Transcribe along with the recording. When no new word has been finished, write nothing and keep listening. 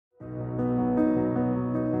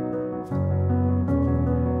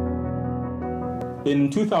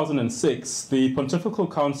In 2006, the Pontifical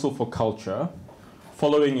Council for Culture,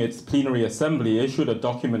 following its plenary assembly, issued a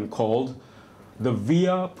document called the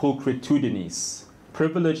Via Pulchritudinis,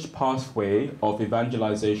 Privileged Pathway of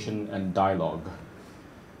Evangelization and Dialogue.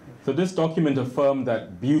 So this document affirmed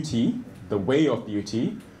that beauty, the way of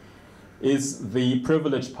beauty, is the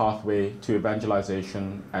privileged pathway to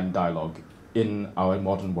evangelization and dialogue in our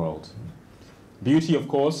modern world. Beauty, of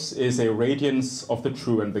course, is a radiance of the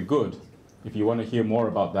true and the good. If you want to hear more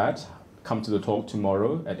about that, come to the talk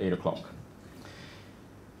tomorrow at 8 o'clock.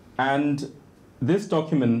 And this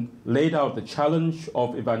document laid out the challenge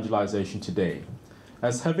of evangelization today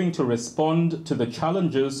as having to respond to the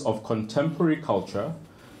challenges of contemporary culture,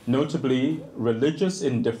 notably religious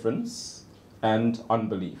indifference and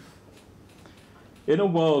unbelief. In a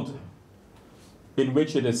world in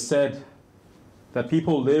which it is said that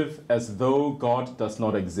people live as though God does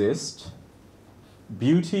not exist,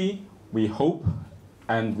 beauty, we hope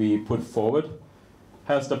and we put forward,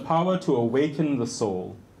 has the power to awaken the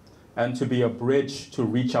soul and to be a bridge to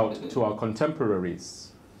reach out to our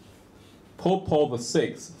contemporaries. Pope Paul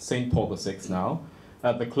VI, St. Paul VI now,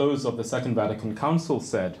 at the close of the Second Vatican Council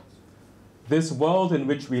said, "This world in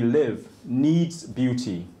which we live needs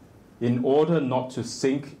beauty in order not to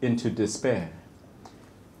sink into despair.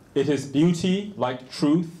 It is beauty, like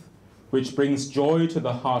truth, which brings joy to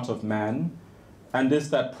the heart of man, and is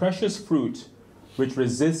that precious fruit which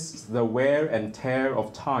resists the wear and tear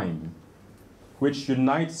of time, which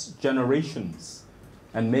unites generations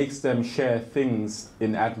and makes them share things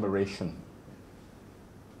in admiration."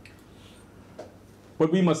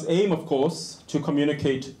 But we must aim, of course, to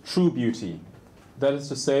communicate true beauty. That is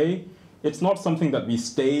to say, it's not something that we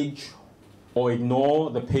stage or ignore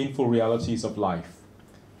the painful realities of life.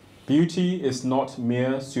 Beauty is not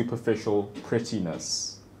mere superficial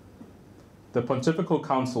prettiness. The Pontifical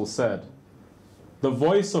Council said, "The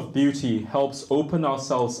voice of beauty helps open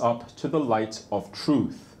ourselves up to the light of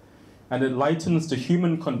truth, and it lightens the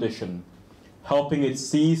human condition, helping it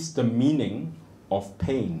seize the meaning of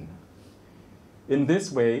pain. In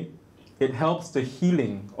this way, it helps the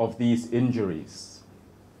healing of these injuries."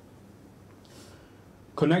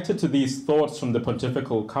 Connected to these thoughts from the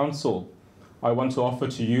Pontifical Council, I want to offer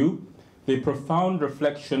to you the profound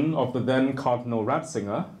reflection of the then Cardinal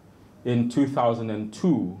Ratzinger in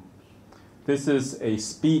 2002. This is a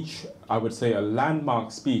speech, I would say a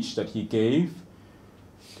landmark speech that he gave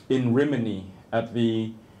in Rimini at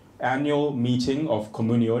the annual meeting of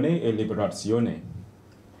Comunione e Liberazione.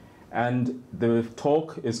 And the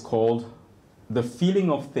talk is called "The Feeling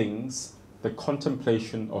of Things, the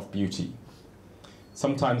Contemplation of Beauty,"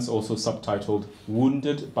 sometimes also subtitled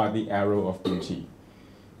 "Wounded by the Arrow of Beauty."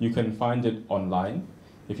 You can find it online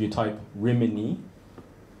if you type Rimini,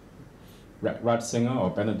 Ratzinger or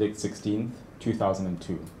Benedict XVI,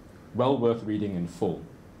 2002. Well worth reading in full.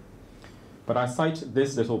 But I cite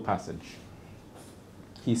this little passage.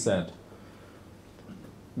 He said,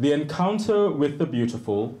 "The encounter with the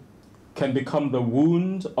beautiful can become the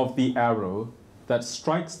wound of the arrow that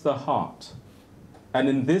strikes the heart, and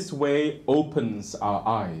in this way opens our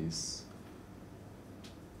eyes."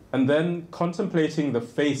 And then, contemplating the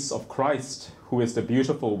face of Christ, who is the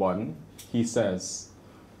beautiful one, he says,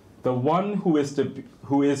 "The one who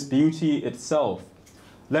is beauty itself,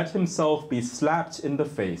 let himself be slapped in the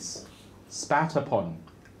face, spat upon,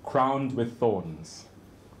 crowned with thorns.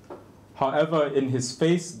 However, in his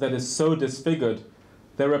face that is so disfigured,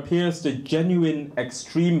 there appears the genuine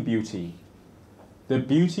extreme beauty, the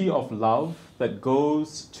beauty of love that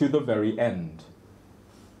goes to the very end.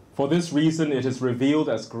 For this reason, it is revealed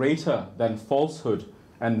as greater than falsehood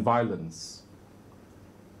and violence.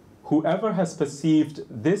 Whoever has perceived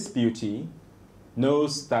this beauty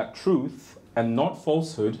knows that truth and not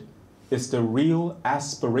falsehood is the real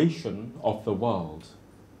aspiration of the world."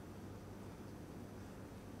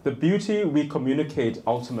 The beauty we communicate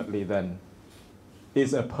ultimately, then,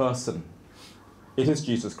 is a person. It is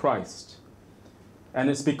Jesus Christ. And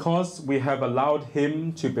it's because we have allowed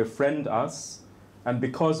him to befriend us, and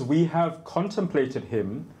because we have contemplated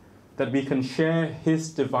him, that we can share his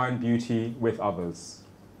divine beauty with others.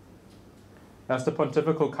 As the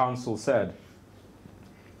Pontifical Council said,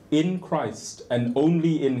 in Christ and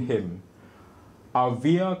only in him, our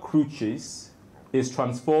via crucis is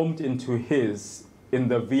transformed into his in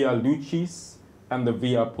the via lucis and the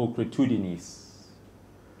via pulchritudinis.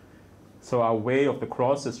 So our way of the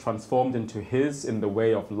cross is transformed into his in the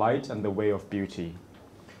way of light and the way of beauty.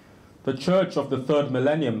 The Church of the third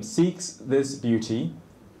millennium seeks this beauty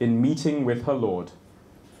in meeting with her Lord,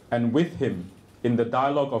 and with him in the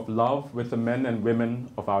dialogue of love with the men and women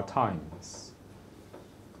of our times.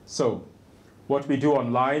 So, what we do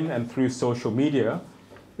online and through social media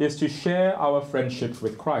is to share our friendship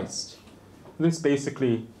with Christ. This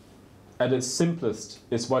basically, at its simplest,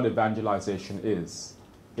 is what evangelization is.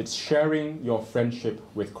 It's sharing your friendship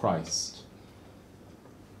with Christ.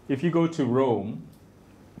 If you go to Rome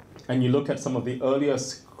and you look at some of the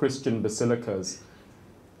earliest Christian basilicas,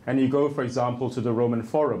 and you go, for example, to the Roman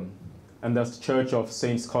Forum, and that's the Church of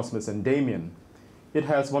Saints Cosmas and Damian, it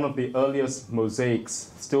has one of the earliest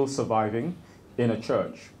mosaics still surviving in a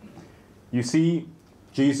church. You see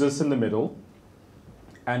Jesus in the middle,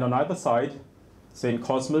 and on either side, Saint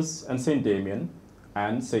Cosmas and Saint Damian,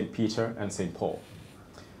 and Saint Peter and Saint Paul.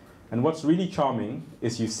 And what's really charming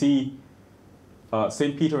is you see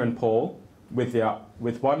Saint Peter and Paul with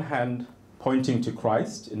one hand pointing to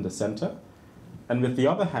Christ in the center, and with the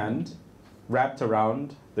other hand wrapped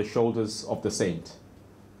around the shoulders of the saint,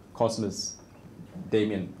 Cosmas,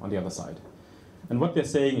 Damian on the other side. And what they're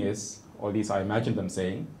saying is, or at least I imagine them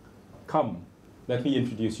saying, come, let me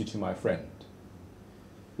introduce you to my friend.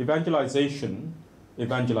 Evangelization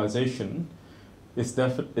is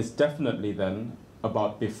definitely then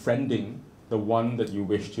about befriending the one that you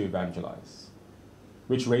wish to evangelize,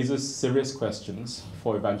 which raises serious questions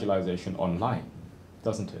for evangelization online,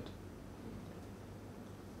 doesn't it?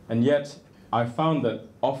 And yet, I found that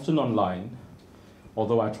often online,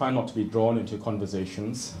 although I try not to be drawn into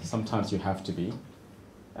conversations, sometimes you have to be,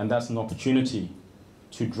 and that's an opportunity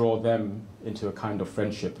to draw them into a kind of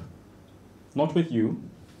friendship, not with you,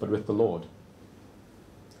 but with the Lord.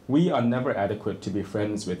 We are never adequate to be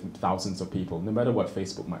friends with thousands of people, no matter what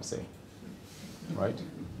Facebook might say, right?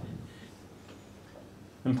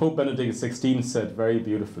 And Pope Benedict XVI said very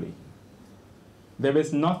beautifully, there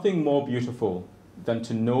is nothing more beautiful than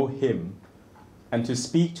to know him and to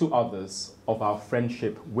speak to others of our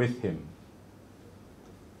friendship with him.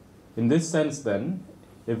 In this sense, then,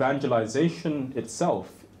 evangelization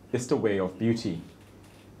itself is the way of beauty,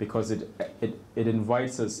 because it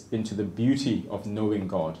invites us into the beauty of knowing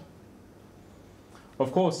God.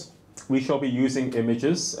 Of course, we shall be using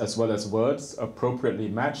images as well as words appropriately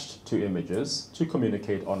matched to images to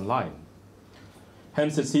communicate online.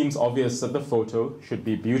 Hence, it seems obvious that the photo should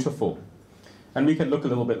be beautiful. And we can look a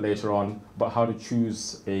little bit later on about how to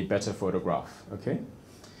choose a better photograph, okay?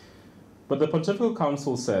 But the Pontifical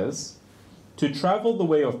Council says, to travel the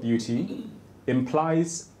way of beauty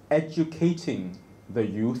implies educating the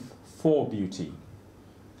youth for beauty.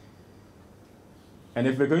 And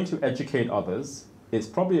if we're going to educate others, it's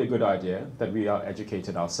probably a good idea that we are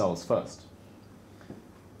educated ourselves first.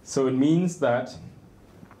 So it means that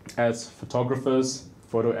as photographers,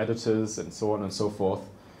 photo editors, and so on and so forth,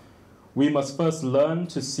 we must first learn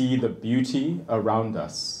to see the beauty around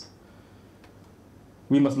us.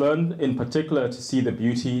 We must learn in particular to see the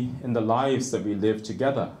beauty in the lives that we live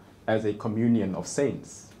together as a communion of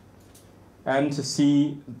saints, and to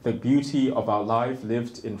see the beauty of our life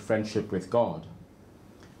lived in friendship with God.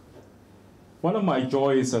 One of my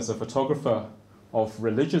joys as a photographer of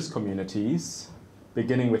religious communities,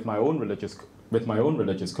 beginning with my own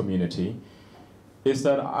religious community, is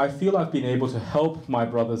that I feel I've been able to help my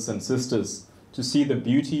brothers and sisters to see the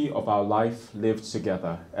beauty of our life lived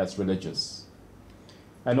together as religious,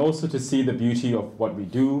 and also to see the beauty of what we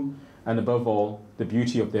do, and above all, the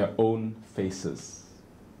beauty of their own faces.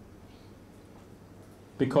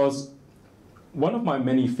 Because one of my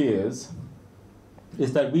many fears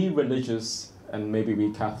is that we religious, and maybe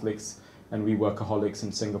we Catholics and we workaholics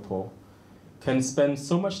in Singapore, can spend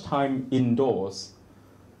so much time indoors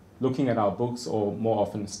looking at our books, or more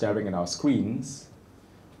often staring at our screens,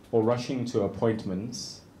 or rushing to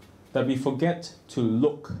appointments, that we forget to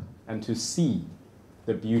look and to see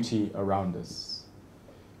the beauty around us.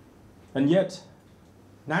 And yet,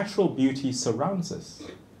 natural beauty surrounds us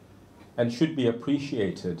and should be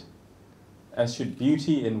appreciated, as should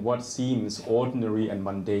beauty in what seems ordinary and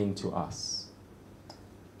mundane to us.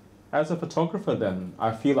 As a photographer, then,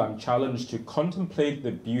 I feel I'm challenged to contemplate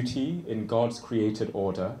the beauty in God's created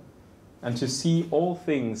order and to see all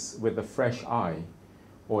things with a fresh eye,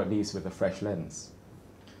 or at least with a fresh lens.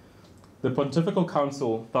 The Pontifical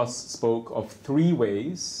Council thus spoke of three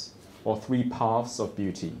ways, or three paths of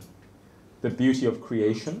beauty: the beauty of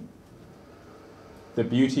creation, the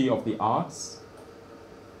beauty of the arts,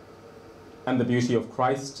 and the beauty of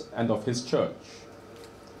Christ and of his church.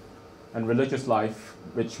 And religious life,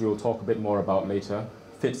 which we'll talk a bit more about later,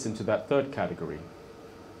 fits into that third category.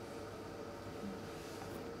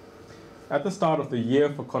 At the start of the year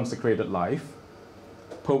for consecrated life,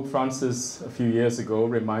 Pope Francis a few years ago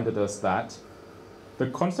reminded us that the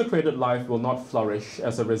consecrated life will not flourish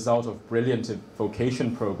as a result of brilliant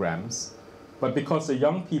vocation programs, but because the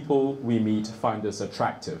young people we meet find us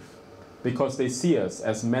attractive, because they see us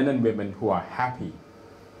as men and women who are happy.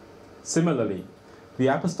 Similarly, the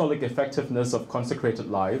apostolic effectiveness of consecrated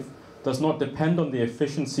life does not depend on the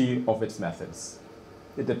efficiency of its methods.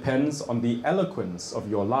 It depends on the eloquence of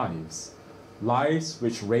your lives, lives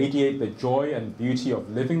which radiate the joy and beauty of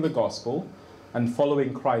living the gospel and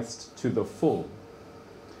following Christ to the full.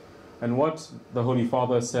 And what the Holy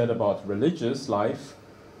Father said about religious life,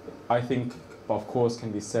 I think, of course,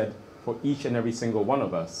 can be said for each and every single one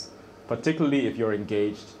of us, particularly if you're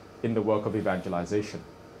engaged in the work of evangelization.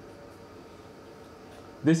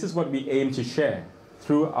 This is what we aim to share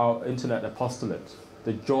through our internet apostolate,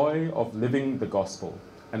 the joy of living the gospel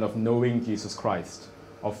and of knowing Jesus Christ,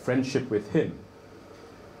 of friendship with him.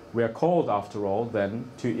 We are called, after all, then,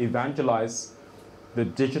 to evangelize the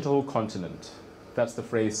digital continent. That's the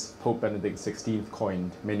phrase Pope Benedict XVI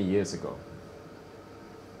coined many years ago.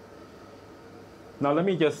 Now let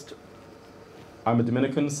me just, I'm a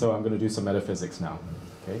Dominican, so I'm going to do some metaphysics now.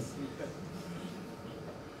 Okay?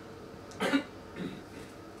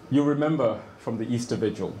 You remember from the Easter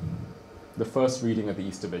Vigil, the first reading of the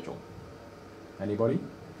Easter Vigil. Anybody?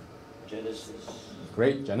 Genesis.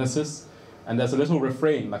 Great, Genesis. And there's a little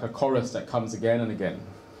refrain, like a chorus that comes again and again.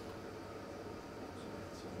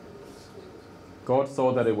 God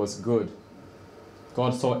saw that it was good.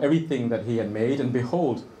 God saw everything that he had made, and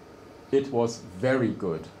behold, it was very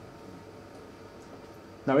good.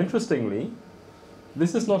 Now, interestingly,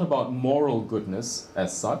 this is not about moral goodness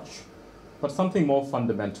as such, but something more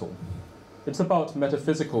fundamental. It's about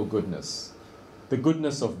metaphysical goodness, the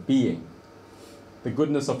goodness of being, the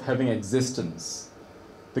goodness of having existence,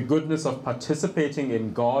 the goodness of participating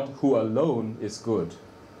in God who alone is good.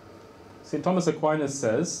 St. Thomas Aquinas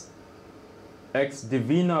says, ex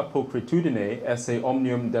divina pulchritudine esse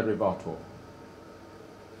omnium derivatur.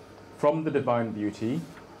 From the divine beauty,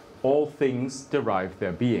 all things derive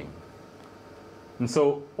their being. And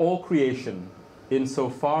so all creation,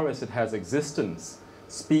 insofar as it has existence,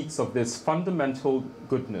 speaks of this fundamental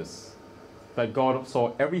goodness, that God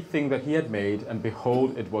saw everything that he had made, and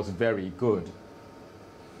behold, it was very good.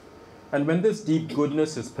 And when this deep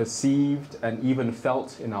goodness is perceived and even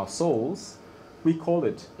felt in our souls, we call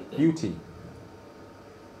it beauty.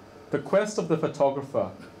 The quest of the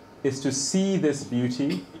photographer is to see this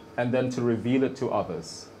beauty and then to reveal it to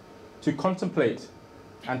others, to contemplate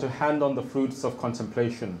and to hand on the fruits of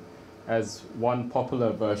contemplation, as one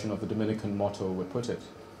popular version of the Dominican motto would put it.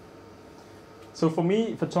 So for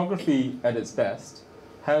me, photography at its best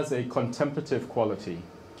has a contemplative quality.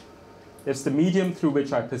 It's the medium through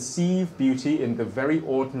which I perceive beauty in the very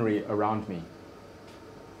ordinary around me.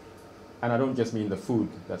 And I don't just mean the food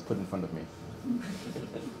that's put in front of me.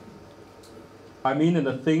 I mean in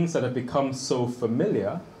the things that have become so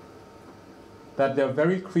familiar that their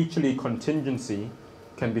very creaturely contingency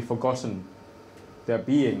can be forgotten. Their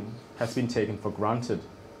being has been taken for granted.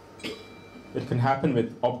 It can happen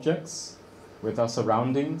with objects, with our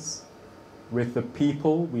surroundings, with the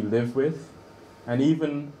people we live with, and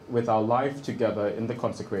even with our life together in the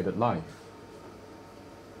consecrated life.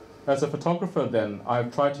 As a photographer, then,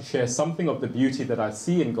 I've tried to share something of the beauty that I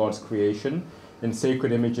see in God's creation, in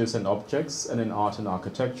sacred images and objects, and in art and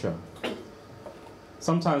architecture.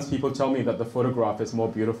 Sometimes people tell me that the photograph is more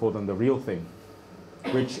beautiful than the real thing,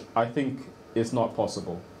 which I think is not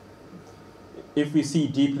possible. If we see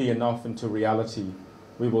deeply enough into reality,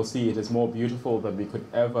 we will see it is more beautiful than we could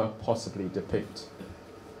ever possibly depict.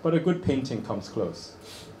 But a good painting comes close.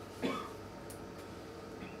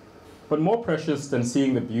 But more precious than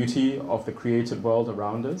seeing the beauty of the created world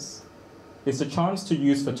around us is the chance to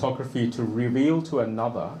use photography to reveal to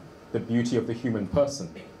another the beauty of the human person,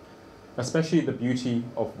 especially the beauty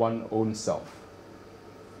of one's own self.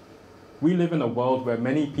 We live in a world where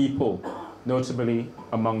many people, notably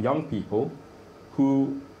among young people,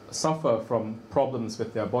 who suffer from problems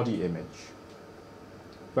with their body image.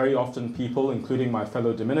 Very often people, including my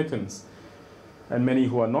fellow Dominicans, and many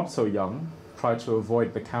who are not so young, try to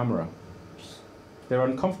avoid the camera. They're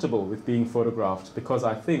uncomfortable with being photographed because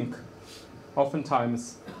I think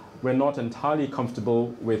oftentimes we're not entirely comfortable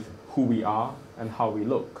with who we are and how we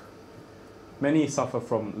look. Many suffer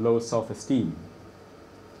from low self-esteem.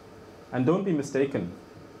 And don't be mistaken,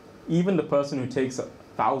 even the person who takes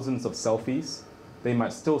thousands of selfies, they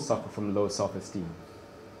might still suffer from low self-esteem.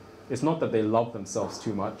 It's not that they love themselves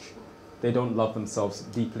too much, they don't love themselves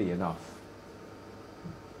deeply enough.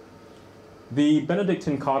 The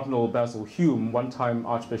Benedictine Cardinal Basil Hume, one-time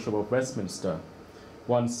Archbishop of Westminster,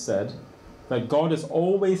 once said that God is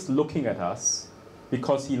always looking at us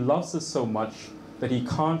because he loves us so much that he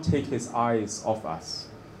can't take his eyes off us.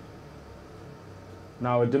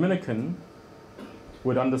 Now, a Dominican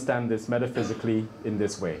would understand this metaphysically in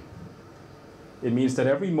this way. It means that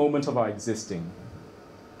every moment of our existing,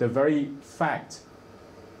 the very fact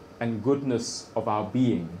and goodness of our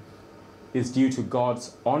being is due to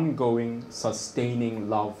God's ongoing, sustaining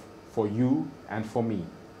love for you and for me.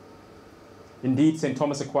 Indeed, St.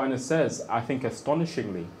 Thomas Aquinas says, I think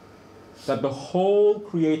astonishingly, that the whole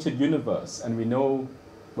created universe, and we know,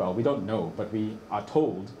 well, we don't know, but we are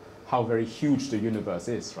told how very huge the universe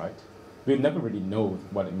is, right? We never really know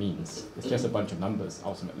what it means. It's just a bunch of numbers,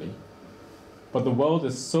 ultimately. But the world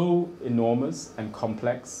is so enormous and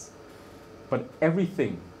complex, but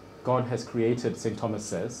everything God has created, St. Thomas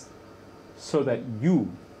says, so that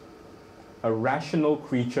you, a rational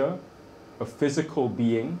creature, a physical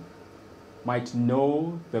being, might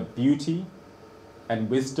know the beauty and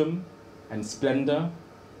wisdom and splendor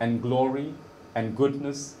and glory and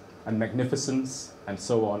goodness and magnificence and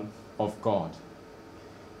so on of God.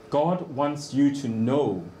 God wants you to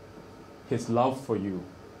know his love for you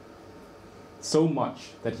so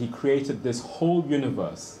much that he created this whole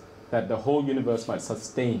universe, that the whole universe might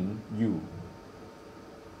sustain you.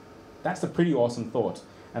 That's a pretty awesome thought.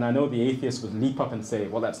 And I know the atheist would leap up and say,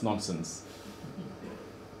 well, that's nonsense.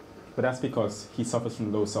 But that's because he suffers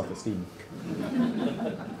from low self-esteem.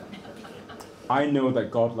 I know that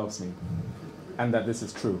God loves me and that this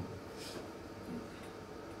is true.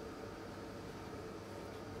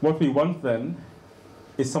 What we want then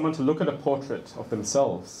is someone to look at a portrait of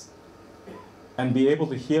themselves and be able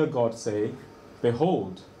to hear God say,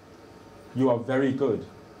 behold, you are very good.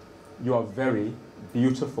 You are very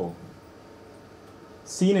beautiful.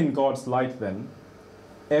 Seen in God's light then,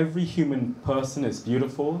 every human person is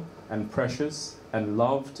beautiful and precious and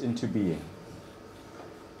loved into being.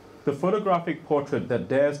 The photographic portrait that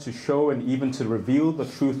dares to show and even to reveal the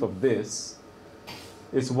truth of this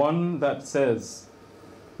is one that says,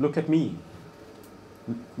 look at me.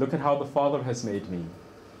 Look at how the Father has made me.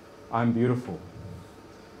 I'm beautiful.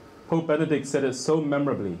 Pope Benedict said it so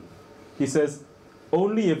memorably. He says,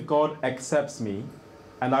 only if God accepts me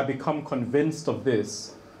and I become convinced of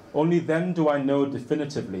this, only then do I know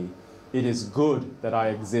definitively it is good that I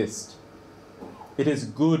exist. It is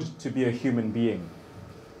good to be a human being.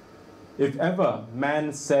 If ever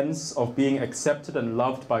man's sense of being accepted and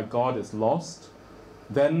loved by God is lost,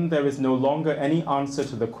 then there is no longer any answer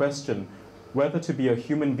to the question whether to be a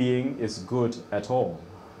human being is good at all.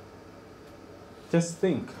 Just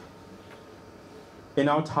think. In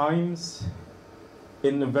our times,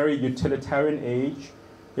 in a very utilitarian age,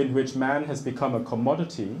 in which man has become a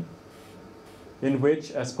commodity, in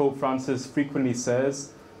which, as Pope Francis frequently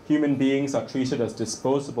says, human beings are treated as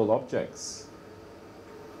disposable objects.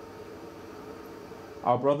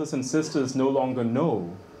 Our brothers and sisters no longer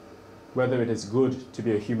know whether it is good to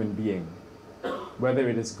be a human being, whether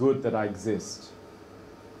it is good that I exist.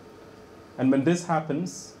 And when this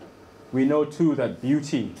happens, we know too that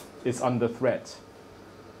beauty is under threat,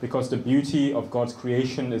 because the beauty of God's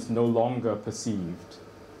creation is no longer perceived.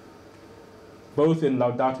 Both in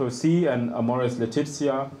Laudato Si and Amoris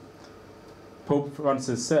Laetitia, Pope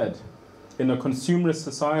Francis said, in a consumerist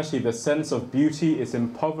society, the sense of beauty is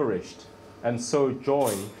impoverished, and so joy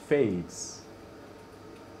fades.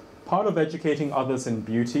 Part of educating others in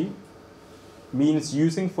beauty means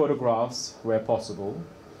using photographs, where possible,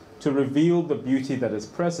 to reveal the beauty that is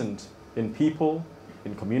present in people,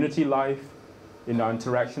 in community life, in our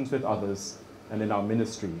interactions with others, and in our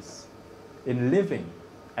ministries, in living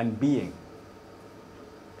and being.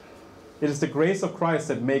 It is the grace of Christ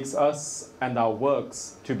that makes us and our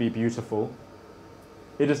works to be beautiful.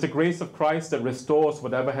 It is the grace of Christ that restores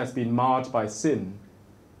whatever has been marred by sin.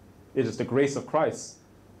 It is the grace of Christ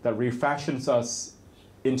that refashions us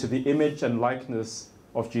into the image and likeness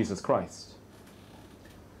of Jesus Christ.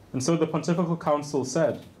 And so the Pontifical Council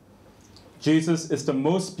said, Jesus is the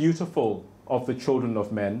most beautiful of the children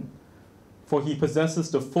of men, for he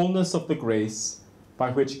possesses the fullness of the grace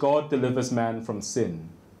by which God delivers man from sin.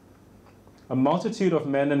 A multitude of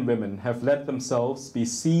men and women have let themselves be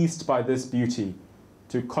seized by this beauty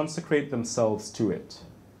to consecrate themselves to it.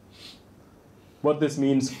 What this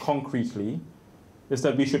means concretely is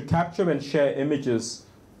that we should capture and share images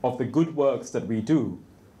of the good works that we do,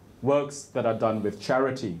 works that are done with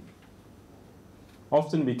charity.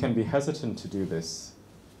 Often we can be hesitant to do this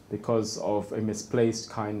because of a misplaced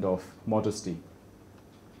kind of modesty.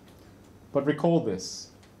 But recall this.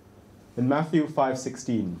 In Matthew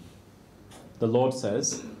 5:16, the Lord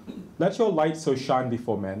says, "Let your light so shine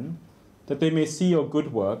before men, that they may see your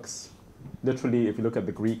good works," literally, if you look at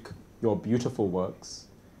the Greek, your beautiful works,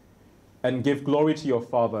 "and give glory to your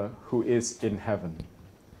Father who is in heaven."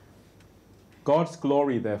 God's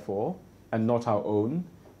glory, therefore, and not our own,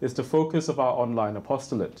 is the focus of our online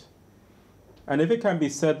apostolate. And if it can be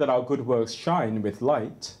said that our good works shine with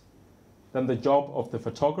light, then the job of the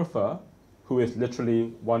photographer, who is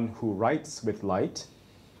literally one who writes with light,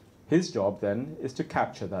 his job then is to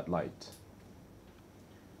capture that light.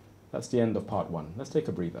 That's the end of part 1. Let's take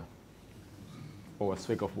a breather or a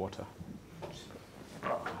swig of water.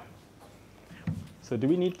 So do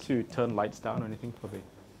we need to turn lights down or anything for the...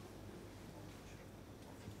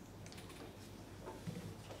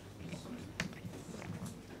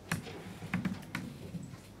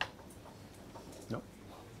 No?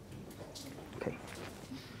 Okay.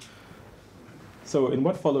 So in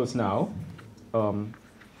what follows now,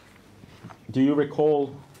 do you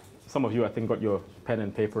recall, some of you I think got your pen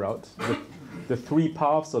and paper out, the 3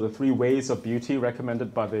 paths or the 3 ways of beauty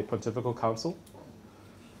recommended by the Pontifical Council?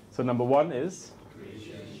 So number 1 is?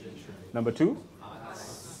 Number 2?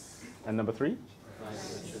 And number 3?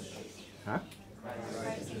 Huh?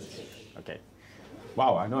 Okay.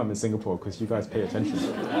 Wow, I know I'm in Singapore because you guys pay attention.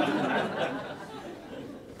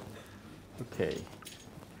 Okay.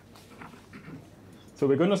 So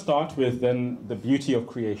we're going to start with then the beauty of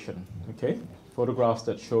creation, okay? Photographs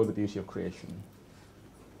that show the beauty of creation.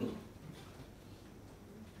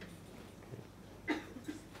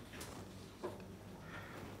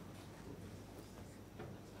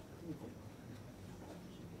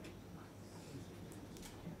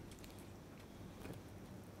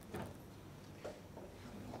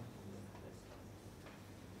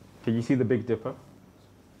 Can you see the Big Dipper?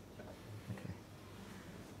 Okay.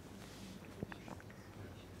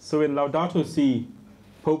 So in Laudato Si,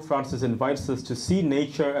 Pope Francis invites us to see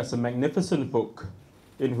nature as a magnificent book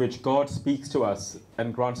in which God speaks to us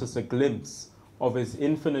and grants us a glimpse of his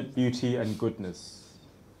infinite beauty and goodness.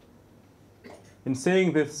 In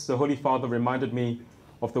saying this, the Holy Father reminded me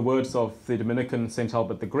of the words of the Dominican Saint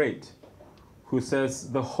Albert the Great, who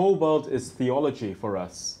says, "The whole world is theology for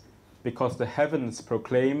us, because the heavens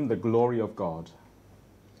proclaim the glory of God."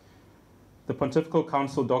 The Pontifical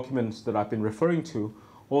Council document that I've been referring to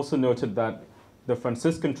also noted that the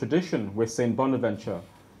Franciscan tradition with St. Bonaventure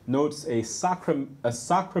notes a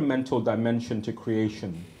sacramental dimension to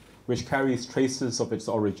creation, which carries traces of its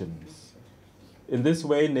origins. In this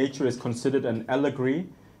way, nature is considered an allegory,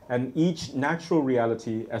 and each natural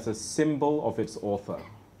reality as a symbol of its author.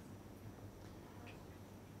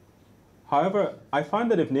 However, I find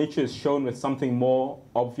that if nature is shown with something more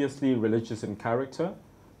obviously religious in character,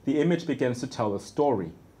 the image begins to tell a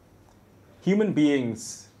story. Human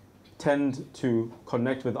beings tend to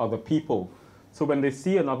connect with other people, so when they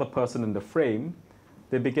see another person in the frame,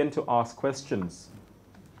 they begin to ask questions.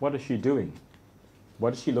 What is she doing?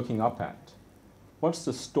 What is she looking up at? What's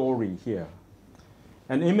the story here?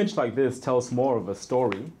 An image like this tells more of a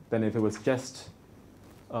story than if it was just,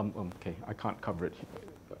 okay, I can't cover it.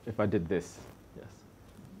 If I did this, yes,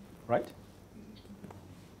 right?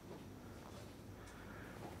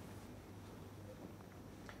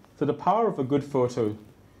 So the power of a good photo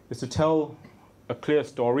is to tell a clear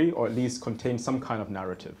story, or at least contain some kind of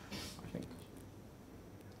narrative, I think.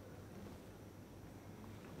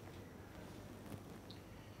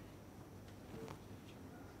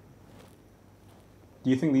 Do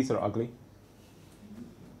you think these are ugly?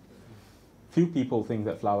 Few people think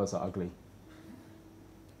that flowers are ugly.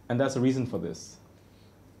 And there's a reason for this.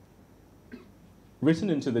 Written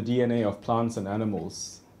into the DNA of plants and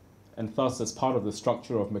animals, and thus as part of the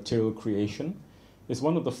structure of material creation, is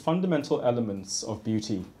one of the fundamental elements of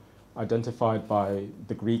beauty identified by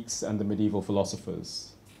the Greeks and the medieval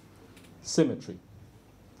philosophers. Symmetry,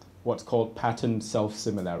 what's called patterned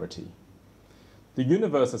self-similarity. The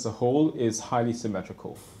universe as a whole is highly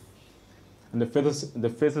symmetrical. And the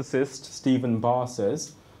physicist Stephen Barr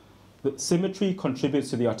says, that symmetry contributes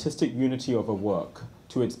to the artistic unity of a work,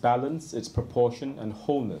 to its balance, its proportion, and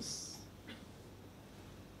wholeness.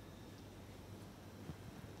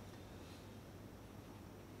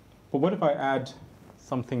 But what if I add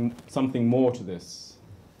something more to this?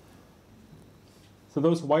 So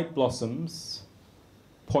those white blossoms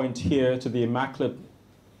point here to the Immaculate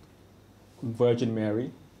Virgin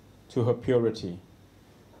Mary, to her purity.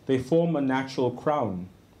 They form a natural crown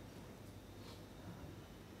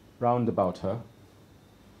round about her.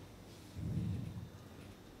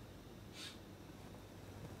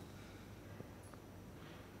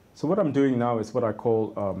 So what I'm doing now is what I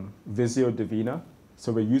call Visio Divina.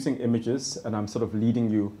 So we're using images, and I'm sort of leading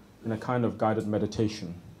you in a kind of guided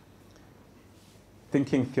meditation,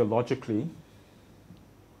 thinking theologically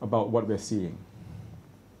about what we're seeing.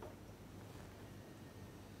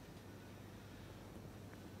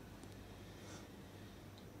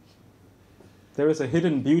 There is a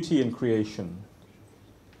hidden beauty in creation.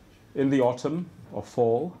 In the autumn or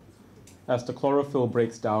fall, as the chlorophyll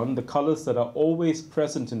breaks down, the colors that are always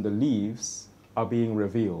present in the leaves are being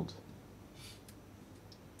revealed.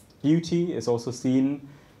 Beauty is also seen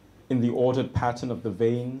in the ordered pattern of the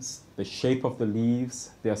veins, the shape of the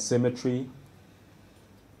leaves, their symmetry,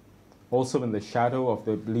 also in the shadow of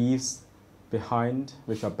the leaves behind,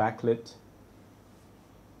 which are backlit.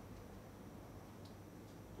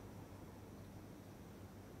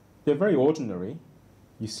 They're very ordinary.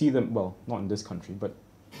 You see them, well, not in this country, but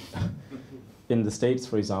in the States,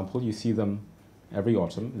 for example, you see them every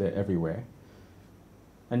autumn. They're everywhere.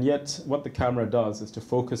 And yet, what the camera does is to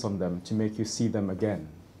focus on them to make you see them again.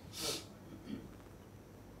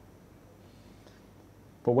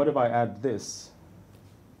 But what if I add this?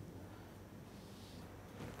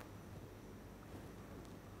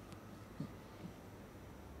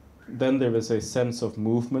 Then there is a sense of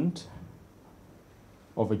movement,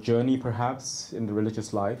 of a journey perhaps in the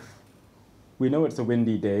religious life. We know it's a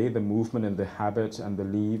windy day, the movement and the habit and the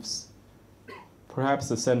leaves.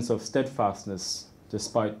 Perhaps a sense of steadfastness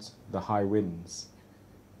despite the high winds.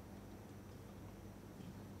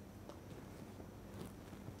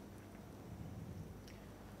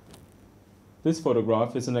 This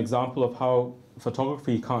photograph is an example of how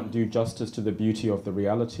photography can't do justice to the beauty of the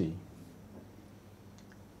reality.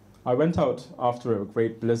 I went out after a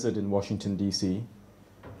great blizzard in Washington, D.C.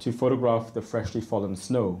 to photograph the freshly fallen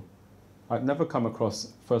snow. I'd never come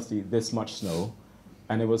across, firstly, this much snow,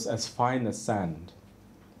 and it was as fine as sand,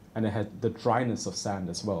 and it had the dryness of sand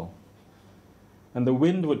as well. And the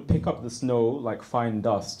wind would pick up the snow like fine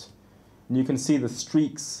dust, and you can see the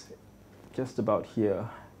streaks just about here,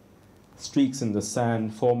 streaks in the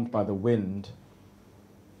sand formed by the wind,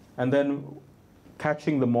 and then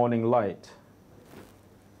catching the morning light.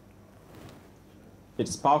 It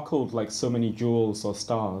sparkled like so many jewels or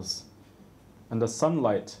stars, and the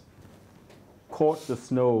sunlight caught the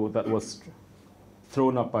snow that was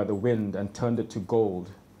thrown up by the wind and turned it to gold.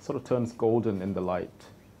 It sort of turns golden in the light.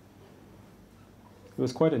 It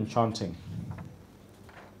was quite enchanting.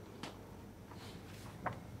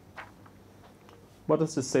 What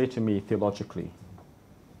does this say to me theologically?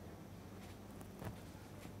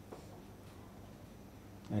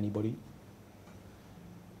 Anybody?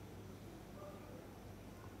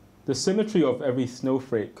 The symmetry of every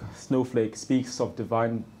snowflake speaks of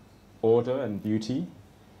divine order and beauty,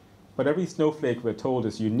 but every snowflake, we're told,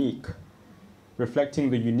 is unique, reflecting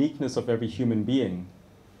the uniqueness of every human being,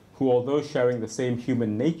 who, although sharing the same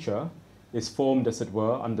human nature, is formed, as it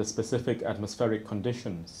were, under specific atmospheric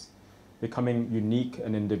conditions, becoming unique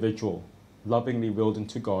and individual, lovingly willed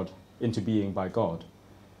into being by God.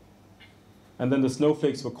 And then the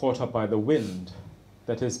snowflakes were caught up by the wind,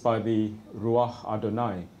 that is, by the Ruach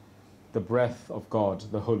Adonai, the breath of God,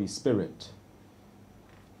 the Holy Spirit.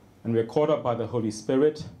 And we're caught up by the Holy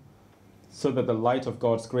Spirit so that the light of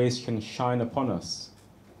God's grace can shine upon us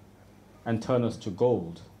and turn us to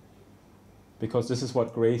gold. Because this is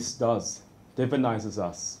what grace does, divinizes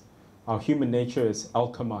us. Our human nature is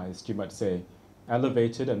alchemized, you might say,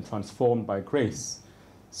 elevated and transformed by grace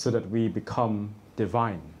so that we become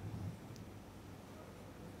divine.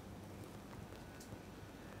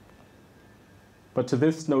 But to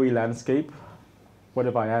this snowy landscape, what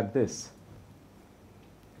if I add this?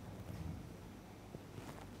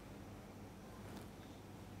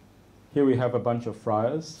 Here we have a bunch of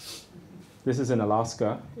friars. This is in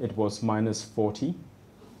Alaska. It was -40.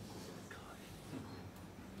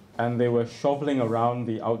 And they were shoveling around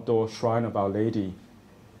the outdoor shrine of Our Lady.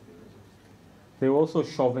 They were also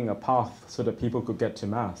shoveling a path so that people could get to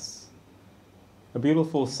Mass. A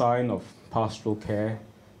beautiful sign of pastoral care,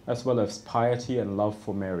 as well as piety and love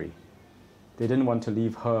for Mary. They didn't want to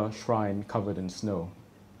leave her shrine covered in snow.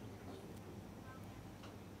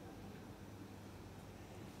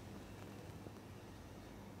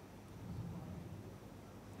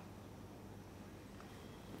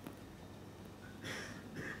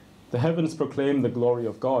 The heavens proclaim the glory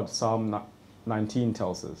of God, Psalm 19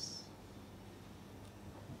 tells us.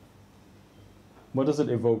 What does it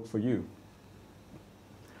evoke for you?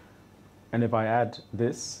 And if I add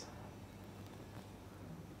this,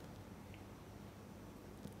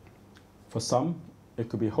 for some, it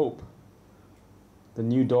could be hope, the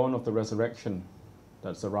new dawn of the resurrection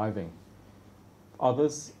that's arriving.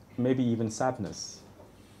 Others, maybe even sadness.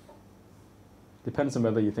 Depends on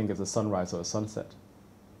whether you think it's a sunrise or a sunset.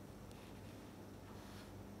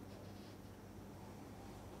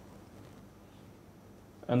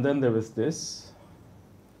 And then there is this.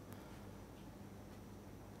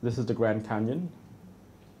 This is the Grand Canyon.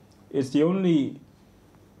 It's the only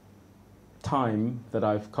time that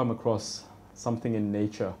I've come across something in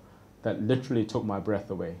nature that literally took my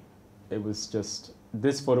breath away. It was just,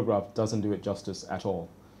 this photograph doesn't do it justice at all.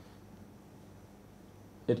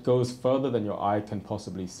 It goes further than your eye can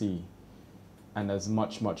possibly see, and there's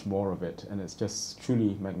much, much more of it, and it's just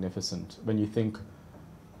truly magnificent when you think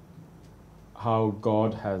how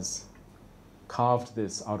God has carved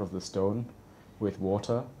this out of the stone with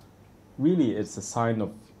water. Really, it's a sign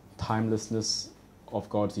of timelessness, of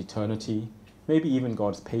God's eternity, maybe even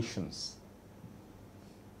God's patience.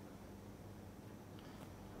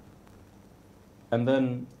 And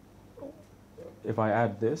then, if I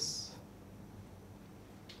add this,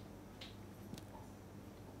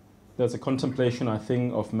 there's a contemplation, I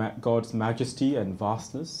think, of God's majesty and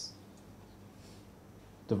vastness,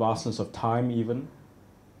 the vastness of time even,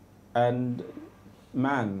 and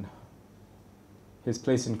man, his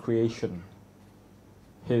place in creation,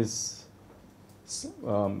 his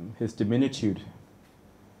diminitude,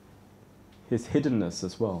 his hiddenness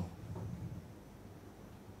as well.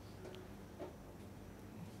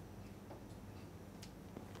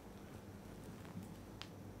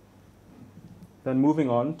 Then moving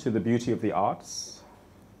on to the beauty of the arts.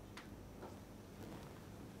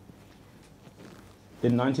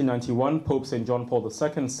 In 1991, Pope St. John Paul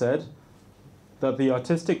II said that the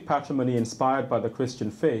artistic patrimony inspired by the Christian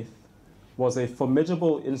faith was a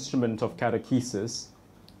formidable instrument of catechesis,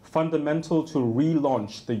 fundamental to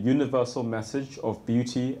relaunch the universal message of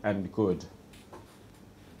beauty and good.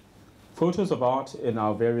 Photos of art in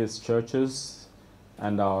our various churches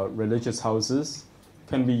and our religious houses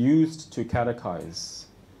can be used to catechize.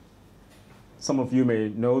 Some of you may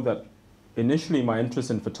know that initially my interest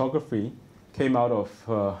in photography came out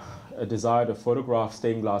of a desire to photograph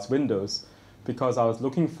stained glass windows, because I was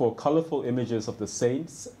looking for colorful images of the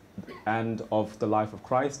saints and of the life of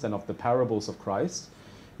Christ and of the parables of Christ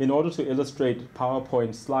in order to illustrate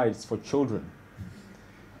PowerPoint slides for children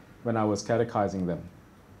when I was catechizing them.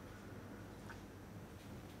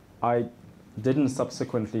 I didn't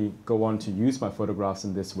subsequently go on to use my photographs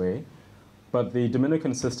in this way, but the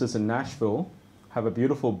Dominican sisters in Nashville have a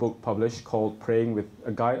beautiful book published called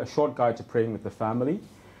a short guide to praying with the family,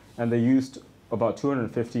 and they used about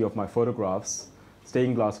 250 of my photographs,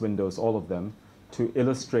 stained glass windows, all of them, to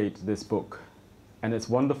illustrate this book. And it's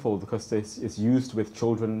wonderful because this is used with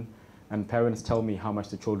children, and parents tell me how much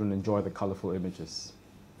the children enjoy the colorful images.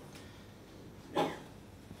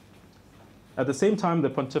 At the same time, the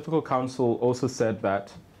Pontifical Council also said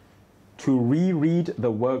that to reread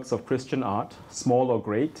the works of Christian art, small or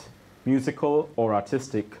great, musical or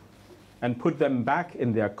artistic, and put them back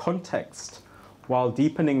in their context while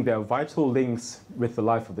deepening their vital links with the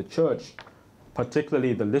life of the Church,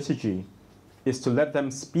 particularly the liturgy, is to let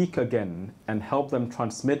them speak again and help them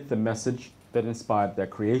transmit the message that inspired their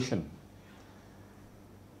creation.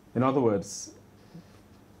 In other words,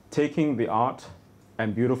 taking the art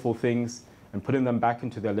and beautiful things and putting them back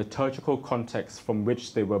into their liturgical context from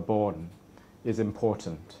which they were born is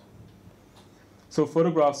important. So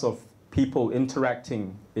photographs of people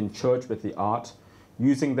interacting in church with the art,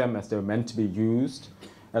 using them as they're meant to be used,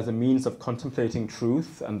 as a means of contemplating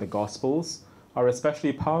truth and the Gospels, are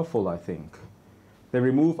especially powerful, I think. They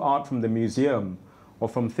remove art from the museum or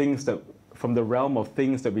from the realm of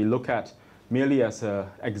things that we look at merely as an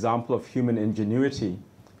example of human ingenuity,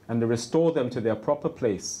 and they restore them to their proper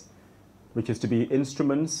place, which is to be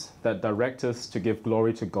instruments that direct us to give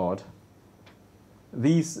glory to God.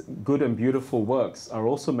 These good and beautiful works are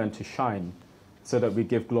also meant to shine so that we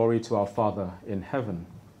give glory to our Father in heaven.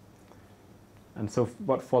 And so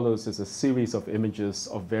what follows is a series of images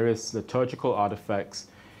of various liturgical artifacts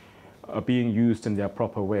being used in their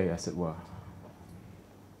proper way, as it were.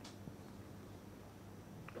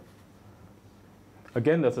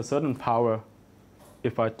 Again, there's a certain power.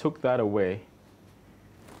 If I took that away,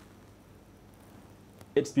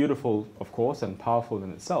 it's beautiful, of course, and powerful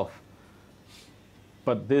in itself.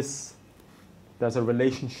 But there's a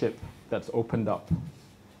relationship that's opened up.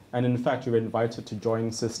 And in fact, you're invited to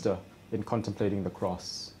join Sister in contemplating the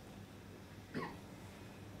cross.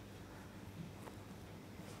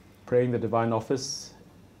 Praying the divine office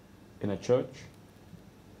in a church.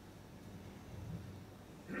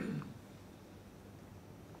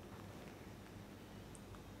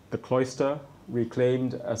 The cloister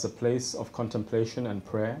reclaimed as a place of contemplation and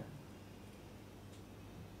prayer.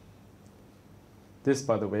 This,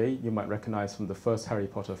 by the way, you might recognize from the first Harry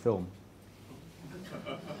Potter film.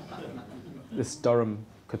 This Durham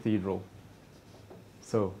Cathedral.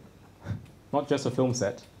 So, not just a film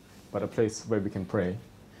set, but a place where we can pray.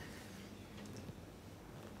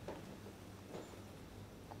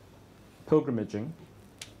 Pilgrimaging.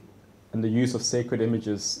 and the use of sacred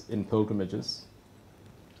images in pilgrimages.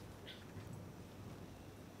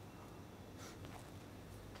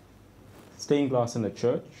 Stained glass in the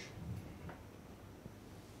church.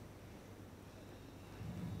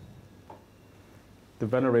 The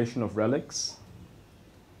veneration of relics.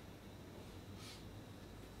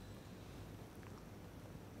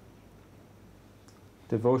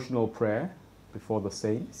 Devotional prayer before the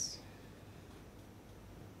saints.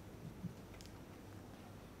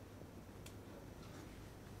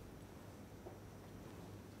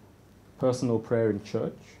 Personal prayer in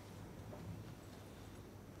church.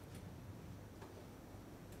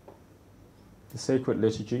 The sacred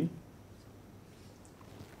liturgy.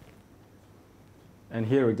 And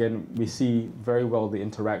here again, we see very well the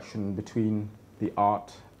interaction between the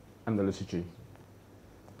art and the liturgy.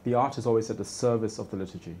 The art is always at the service of the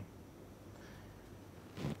liturgy.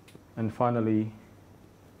 And finally,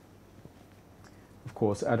 of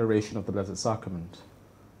course, adoration of the Blessed Sacrament.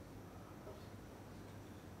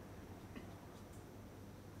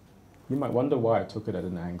 You might wonder why I took it at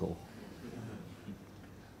an angle.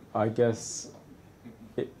 I guess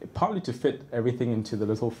partly to fit everything into the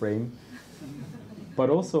little frame, but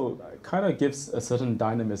also kind of gives a certain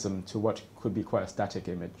dynamism to what could be quite a static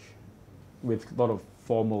image with a lot of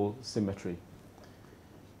formal symmetry.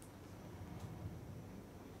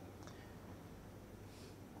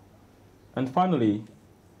 And finally,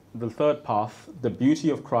 the third path, the beauty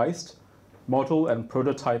of Christ, model and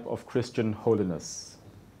prototype of Christian holiness.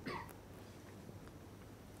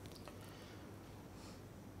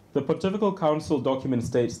 The Pontifical Council document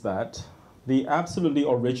states that the absolutely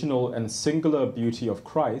original and singular beauty of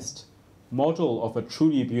Christ, model of a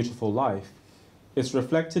truly beautiful life, is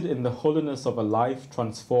reflected in the holiness of a life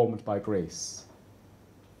transformed by grace.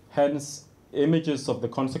 Hence, images of the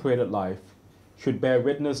consecrated life should bear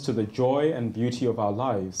witness to the joy and beauty of our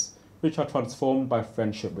lives, which are transformed by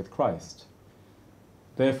friendship with Christ.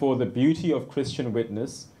 Therefore, the beauty of Christian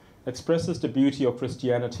witness expresses the beauty of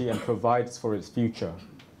Christianity and provides for its future.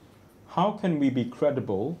 How can we be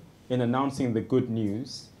credible in announcing the good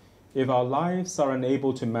news if our lives are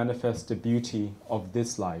unable to manifest the beauty of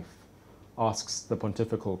this life? Asks the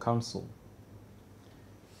Pontifical Council.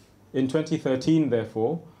 In 2013,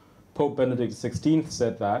 therefore, Pope Benedict XVI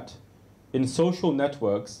said that in social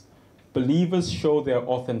networks, believers show their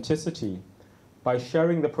authenticity by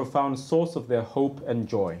sharing the profound source of their hope and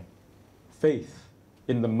joy, faith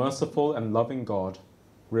in the merciful and loving God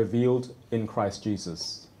revealed in Christ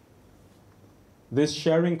Jesus. This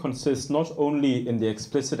sharing consists not only in the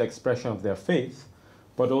explicit expression of their faith,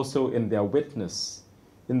 but also in their witness,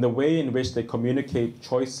 in the way in which they communicate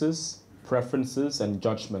choices, preferences, and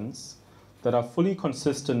judgments that are fully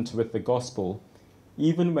consistent with the gospel,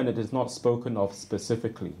 even when it is not spoken of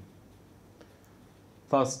specifically.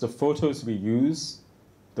 Thus, the photos we use,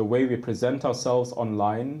 the way we present ourselves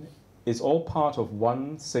online, is all part of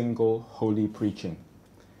one single holy preaching,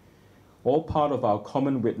 all part of our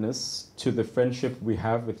common witness to the friendship we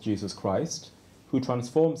have with Jesus Christ, who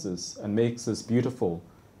transforms us and makes us beautiful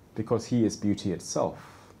because he is beauty itself.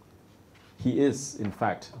 He is, in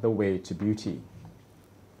fact, the way to beauty.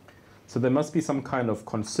 So there must be some kind of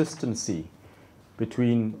consistency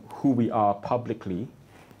between who we are publicly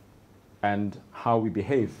and how we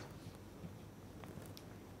behave.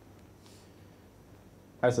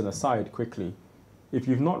 As an aside, quickly, if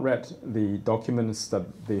you've not read the documents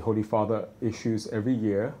that the Holy Father issues every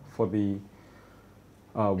year for the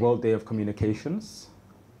World Day of Communications,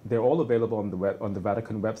 they're all available on the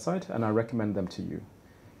Vatican website, and I recommend them to you.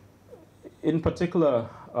 In particular,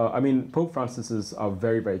 Pope Francis's are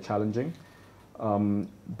very, very challenging,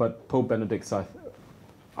 but Pope Benedict's,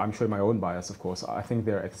 I'm showing my own bias, of course, I think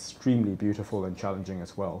they're extremely beautiful and challenging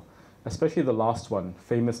as well. Especially the last one,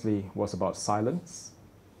 famously, was about silence.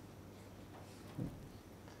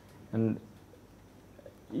 And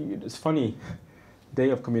it's funny, Day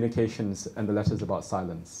of Communications and the letters about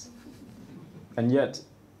silence. And yet,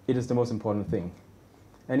 it is the most important thing.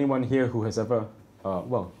 Anyone here who has ever,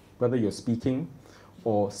 whether you're speaking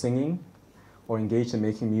or singing or engaged in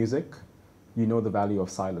making music, you know the value of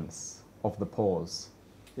silence, of the pause.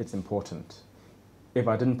 It's important. If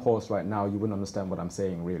I didn't pause right now, you wouldn't understand what I'm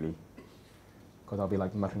saying, really. Because I'll be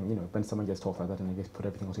like muttering, when someone just talks like that and they just put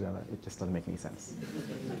everything all together, it just doesn't make any sense.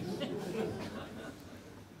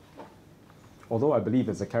 Although I believe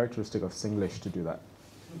it's a characteristic of Singlish to do that.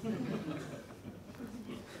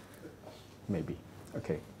 Maybe.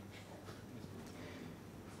 Okay.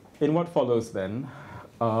 In what follows then,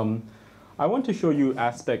 I want to show you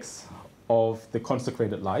aspects of the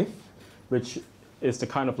consecrated life, which is the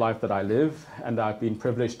kind of life that I live, and I've been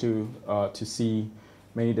privileged to see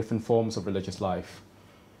many different forms of religious life.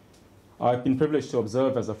 I've been privileged to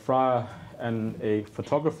observe as a friar and a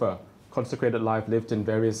photographer consecrated life lived in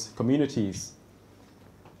various communities.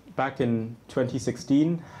 Back in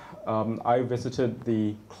 2016, I visited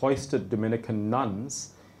the cloistered Dominican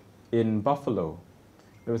nuns in Buffalo.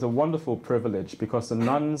 It was a wonderful privilege because the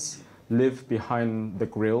nuns live behind the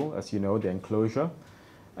grill, as you know, the enclosure,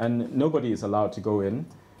 and nobody is allowed to go in.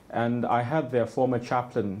 And I had their former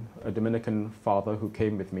chaplain, a Dominican father, who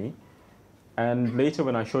came with me. And later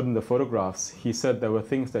when I showed him the photographs, he said there were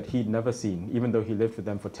things that he'd never seen, even though he lived with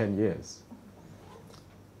them for 10 years.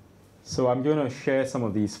 So I'm going to share some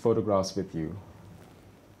of these photographs with you.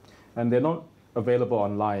 And they're not available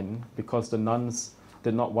online because the nuns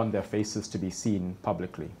did not want their faces to be seen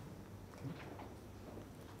publicly.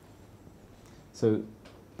 So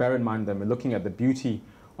bear in mind that we're looking at the beauty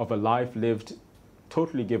of a life lived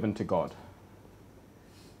totally given to God.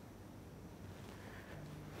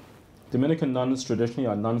 Dominican nuns traditionally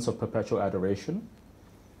are nuns of perpetual adoration,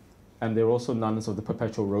 and they're also nuns of the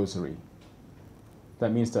perpetual rosary.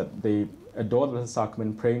 That means that they adore the Blessed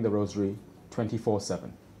Sacrament, praying the rosary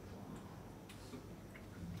 24/7.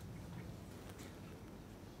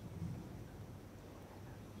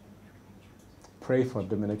 Pray for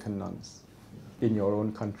Dominican nuns in your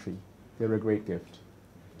own country. They're a great gift.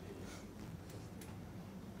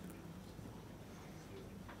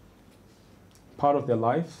 Part of their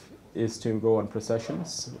life is to go on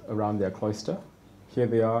processions around their cloister. Here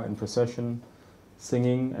they are in procession,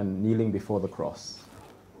 singing and kneeling before the cross.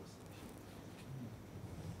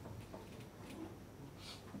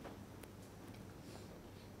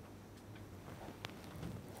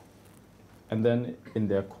 And then in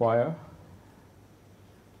their choir,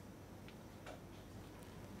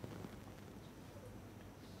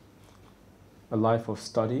 a life of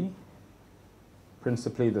study,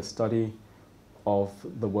 principally the study of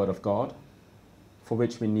the Word of God, for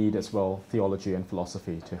which we need as well theology and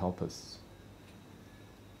philosophy to help us.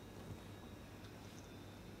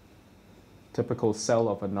 Typical cell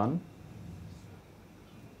of a nun.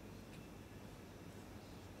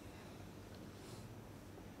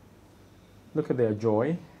 Look at their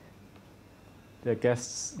joy. Their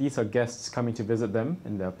guests, these are guests coming to visit them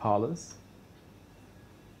in their parlors.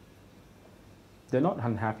 They're not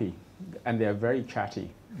unhappy, and they're very chatty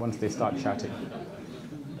once they start chatting.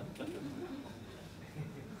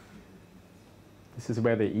 This is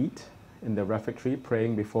where they eat, in the refectory,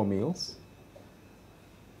 praying before meals.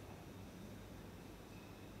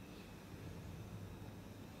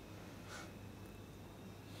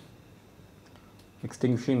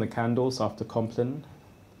 Extinguishing the candles after Compline,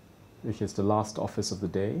 which is the last office of the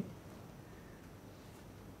day.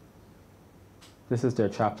 This is their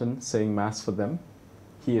chaplain saying Mass for them.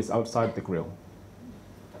 He is outside the grill.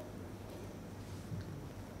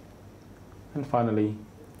 And finally,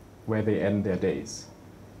 where they end their days.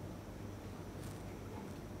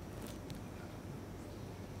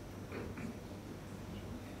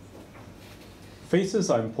 Faces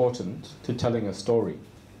are important to telling a story.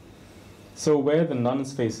 So where the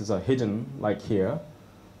nuns' faces are hidden, like here,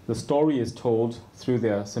 the story is told through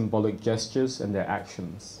their symbolic gestures and their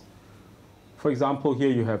actions. For example, here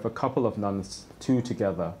you have a couple of nuns, two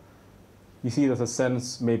together. You see there's a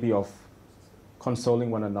sense maybe of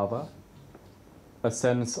consoling one another, a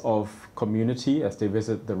sense of community as they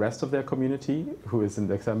visit the rest of their community who is in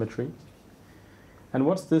the cemetery. And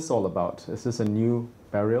what's this all about? Is this a new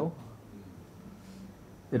burial?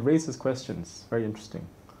 It raises questions, very interesting.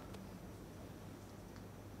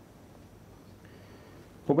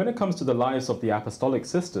 But when it comes to the lives of the apostolic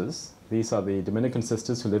sisters, these are the Dominican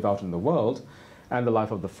sisters who live out in the world, and the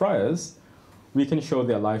life of the friars, we can show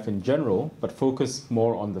their life in general, but focus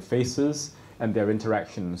more on the faces and their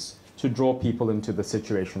interactions to draw people into the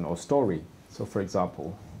situation or story. So for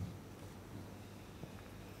example,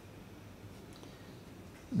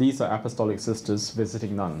 these are apostolic sisters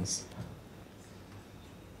visiting nuns.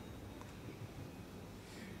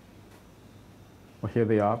 Well, here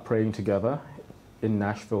they are praying together in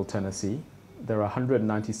Nashville, Tennessee. There are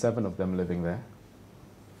 197 of them living there.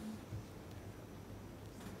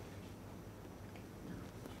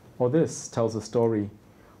 Or this tells a story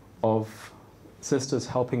of sisters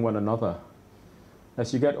helping one another.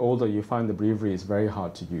 As you get older, you find the breviary is very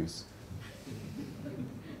hard to use.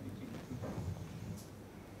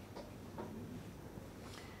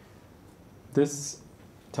 This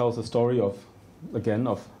tells a story of, again,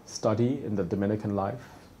 of study in the Dominican life.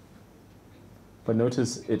 But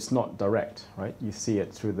notice it's not direct, right? You see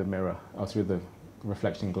it through the mirror or through the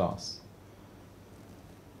reflecting glass.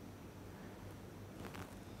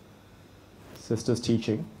 Sisters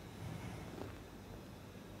teaching.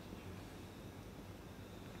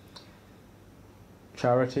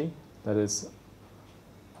 charity, that is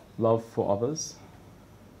love for others.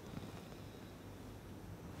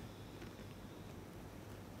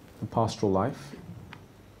 The pastoral life,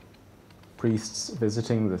 priests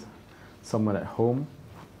visiting someone at home,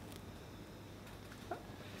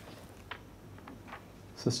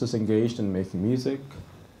 sisters engaged in making music,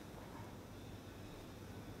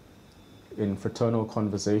 in fraternal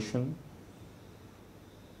conversation,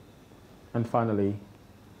 and finally,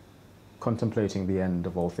 contemplating the end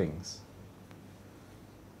of all things.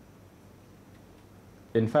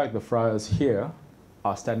 In fact, the friars here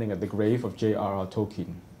are standing at the grave of J.R.R.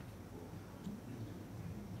 Tolkien.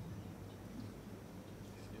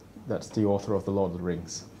 That's the author of The Lord of the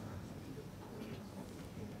Rings.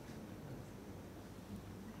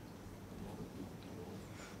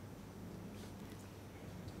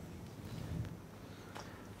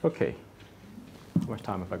 Okay, how much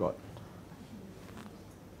time have I got?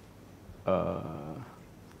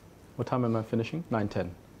 What time am I finishing? 9:10.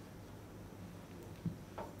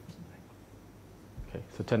 Okay,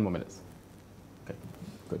 so 10 more minutes. Okay,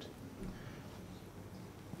 good.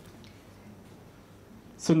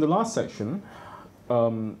 So in the last section,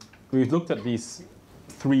 we've looked at these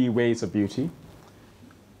 3 ways of beauty.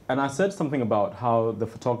 And I said something about how the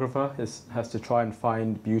photographer has to try and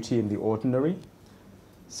find beauty in the ordinary.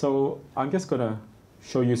 So I'm just going to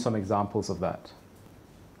show you some examples of that.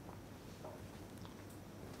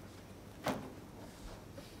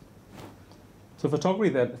 So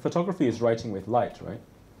photography is writing with light, right?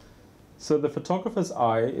 So the photographer's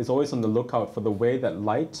eye is always on the lookout for the way that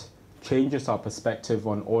light changes our perspective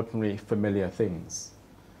on ordinary, familiar things.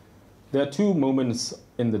 There are 2 moments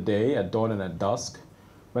in the day, at dawn and at dusk,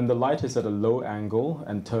 when the light is at a low angle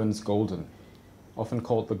and turns golden, often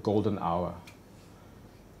called the golden hour.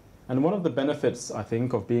 And one of the benefits, I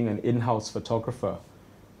think, of being an in-house photographer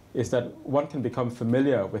is that one can become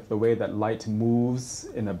familiar with the way that light moves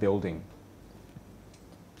in a building.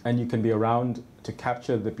 And you can be around to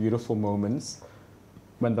capture the beautiful moments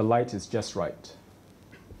when the light is just right.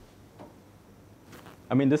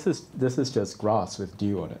 I mean, this is just grass with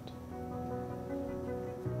dew on it.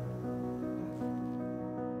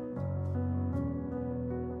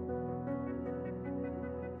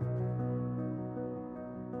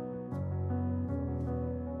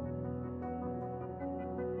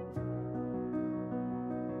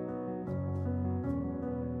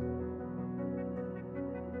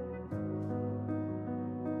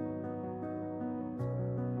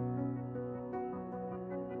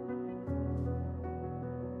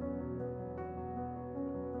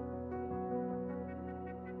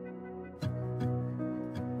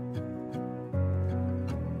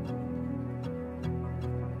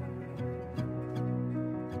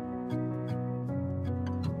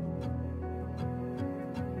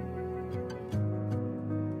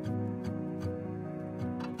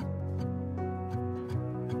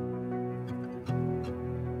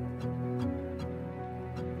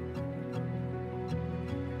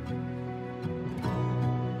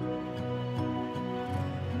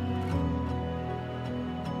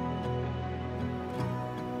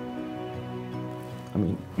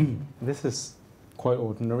 This is quite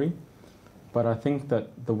ordinary, but I think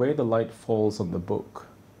that the way the light falls on the book,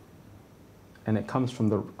 and it comes from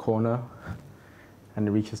the corner and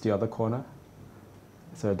it reaches the other corner,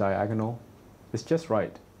 so a diagonal, it's just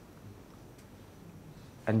right.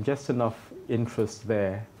 And just enough interest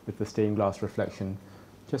there with the stained glass reflection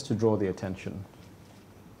just to draw the attention.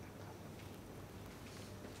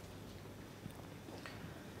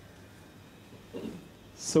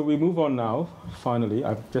 So we move on now, finally.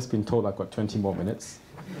 I've just been told I've got 20 more minutes,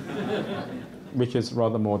 which is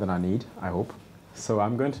rather more than I need, I hope. So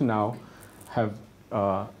I'm going to now have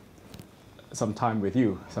some time with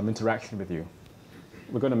you, some interaction with you.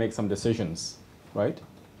 We're going to make some decisions, right?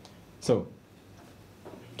 So,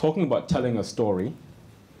 talking about telling a story,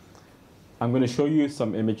 I'm going to show you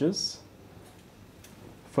some images.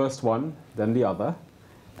 First one, then the other.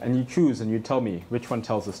 And you choose and you tell me which one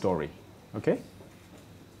tells the story, okay?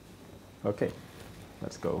 Okay,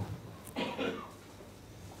 let's go.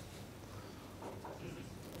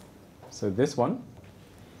 So this one,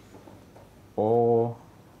 or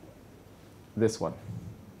this one?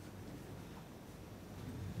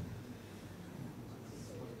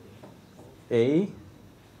 A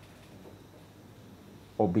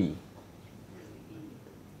or B?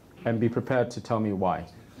 And be prepared to tell me why.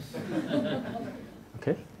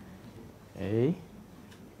 Okay? A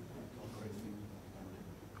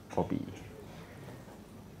or B?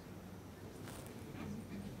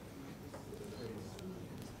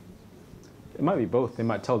 It might be both. They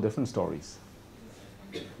might tell different stories.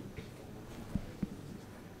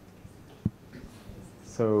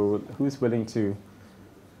 So who's willing to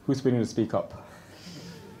speak up?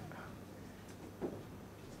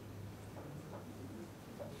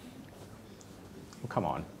 Oh, come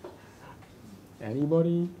on.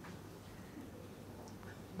 Anybody?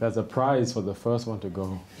 There's a prize for the first one to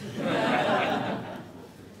go.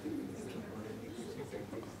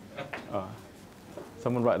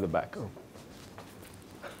 Someone right at the back. Oh.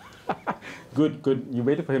 Good, good. You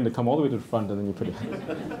waited for him to come all the way to the front and then you put it.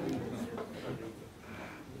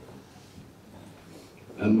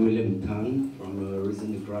 I'm William Tan from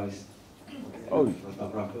Risen to Christ. Oh.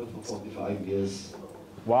 Photographer for 45 years.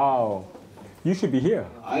 Wow. You should be here.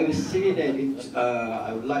 I would say that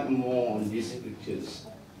I would like more on these pictures.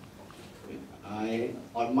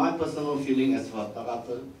 On my personal feeling as a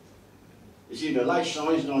photographer, you see the light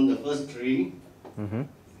shines on the first tree. Mm-hmm.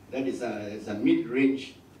 That is a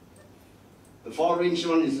mid-range. The fore-range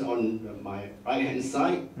one is on my right-hand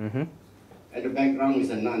side. Mm-hmm. And the background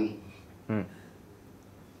is a nun. Mm.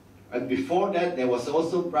 And before that, there was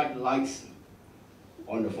also bright lights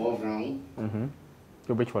on the foreground. Mm-hmm.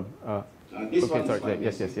 So which one? This okay, one sorry. is quite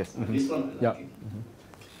Yes. mm-hmm. This one, yeah. Like it. Mm-hmm.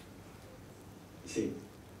 See,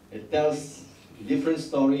 it tells different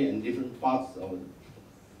story and different parts of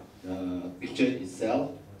the picture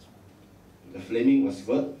itself. The framing was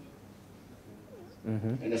good.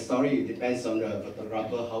 Mm-hmm. And the story depends on the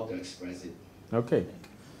photographer how to express it. Okay.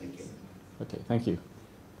 Thank you. Okay, thank you.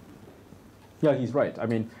 Yeah, he's right. I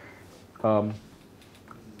mean,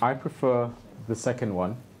 I prefer the second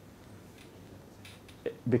one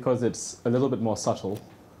because it's a little bit more subtle,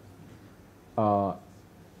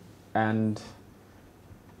 and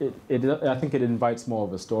I think it invites more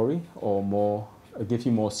of a story, or more, it gives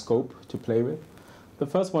you more scope to play with. The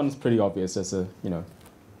first one's pretty obvious as a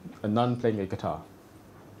nun playing a guitar.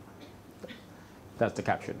 That's the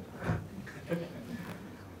caption.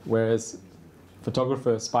 Whereas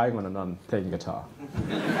photographer spying on a nun playing guitar.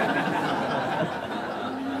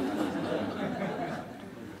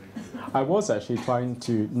 I was actually trying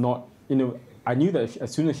to not, I knew that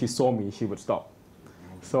as soon as she saw me, she would stop.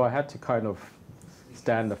 So I had to kind of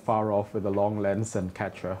stand afar off with a long lens and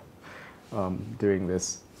catch her doing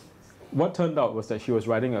this. What turned out was that she was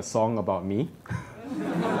writing a song about me,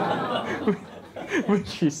 which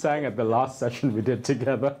she sang at the last session we did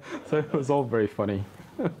together. So it was all very funny.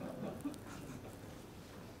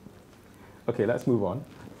 Okay, let's move on.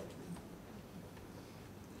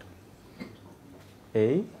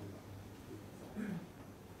 A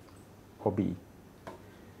or B?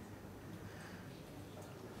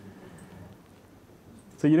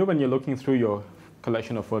 So when you're looking through your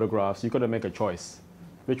collection of photographs, you've got to make a choice.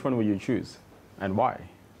 Which one will you choose, and why?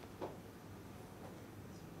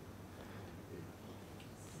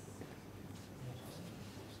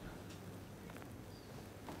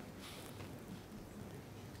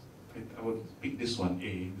 I would pick this one,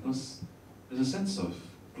 A, because there's a sense of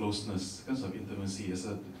closeness, a sense of intimacy. I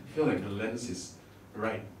feel like the lens is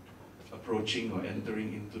right, approaching or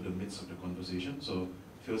entering into the midst of the conversation. So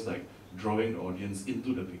it feels like drawing the audience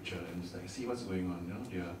into the picture and it's like, see what's going on.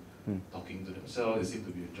 They are talking to themselves, they seem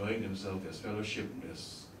to be enjoying themselves, there's fellowship,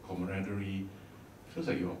 there's camaraderie. It feels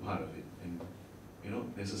like you're a part of it. And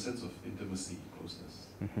there's a sense of intimacy, closeness.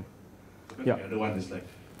 Mm-hmm. But the other one is like,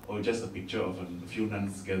 just a picture of a few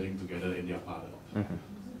nuns gathering together in their parlor. Mm-hmm.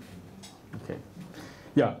 Okay.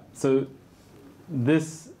 Yeah, so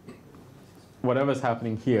this, whatever's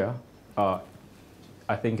happening here, I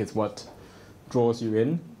think is what draws you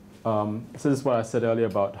in. So this is what I said earlier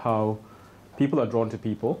about how people are drawn to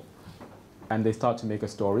people and they start to make a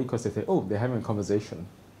story because they say, oh, they're having a conversation.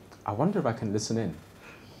 I wonder if I can listen in.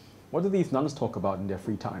 What do these nuns talk about in their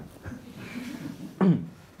free time?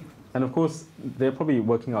 And of course, they're probably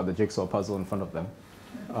working out the jigsaw puzzle in front of them.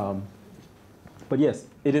 But yes,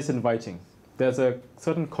 it is inviting. There's a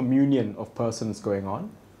certain communion of persons going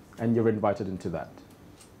on, and you're invited into that.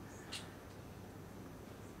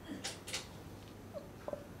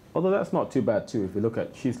 Although that's not too bad too, if you look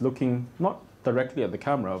at, she's looking not directly at the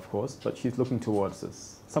camera, of course, but she's looking towards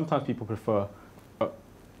us. Sometimes people prefer,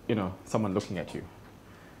 someone looking at you.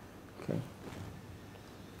 Okay.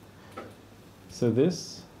 So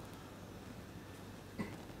this,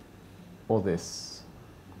 or this,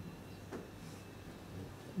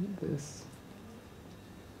 this,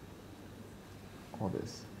 or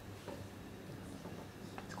this.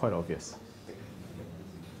 It's quite obvious.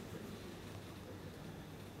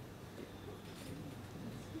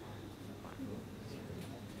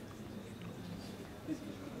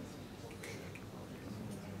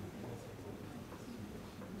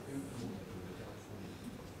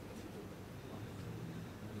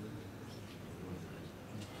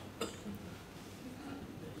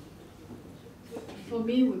 For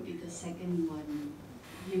me, it would be the second one.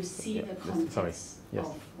 You see the context Yes.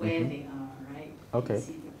 of where they are, right? Okay. You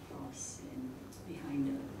see the cross and behind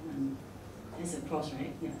the there's a cross,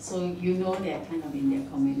 right? Yeah. So you know they're kind of in their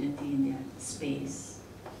community, in their space,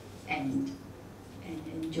 and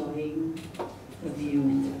enjoying the view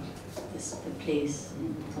and the place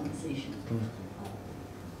and the conversation.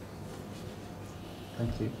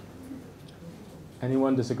 Thank you.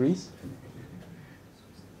 Anyone disagrees?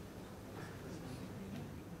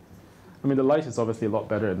 I mean, the light is obviously a lot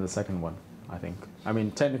better in the second one, I think. I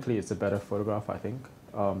mean, technically it's a better photograph, I think.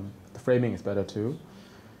 The framing is better too.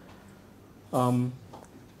 And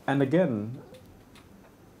again,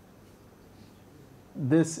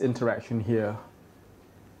 this interaction here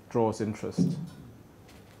draws interest.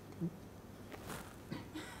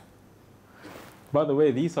 By the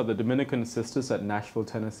way, these are the Dominican sisters at Nashville,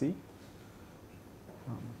 Tennessee.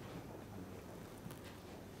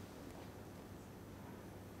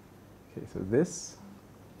 Okay, so this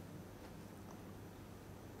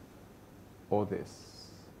or this.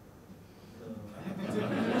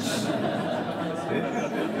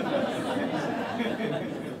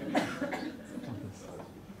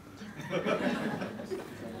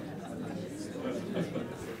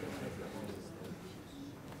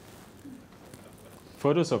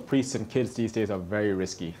 Photos of priests and kids these days are very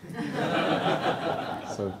risky.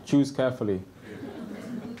 So choose carefully.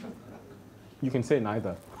 You can say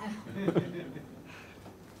neither.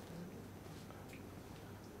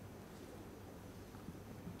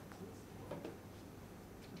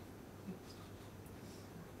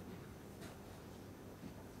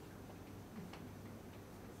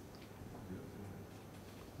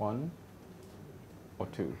 One or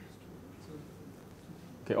two?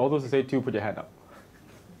 Okay, all those who say two, put your hand up.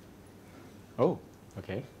 Oh,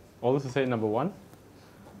 okay. All those who say number one?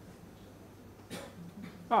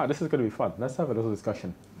 Ah, this is going to be fun. Let's have a little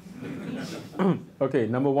discussion. Okay,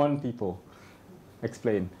 number one people.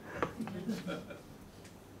 Explain.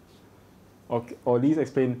 Okay, or at least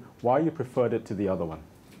explain why you preferred it to the other one.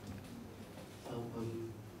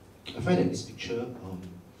 I find that this picture,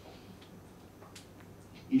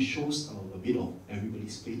 it shows a bit of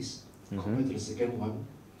everybody's face compared to the second one,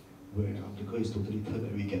 where the girl is totally turned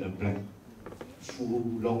and we get a black, full,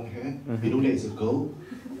 long hair. We know that it's a girl,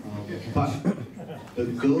 but the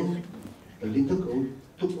girl, the little girl,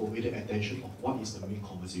 took away the attention of what is the main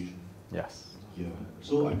conversation. Yes. Yeah.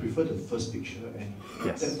 So I prefer the first picture, and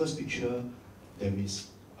yes. that first picture, there is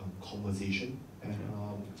conversation, and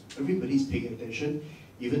everybody's paying attention.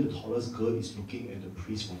 Even the tallest girl is looking at the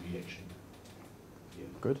priest for reaction. Yeah.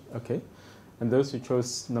 Good, okay. And those who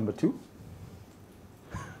chose number two?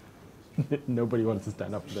 Nobody wants to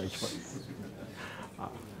stand up for their choice.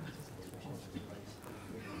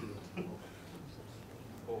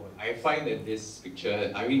 I find that this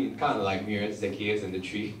picture, I mean, it kind of like mirrors Zacchaeus and the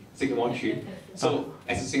tree, sycamore tree. So,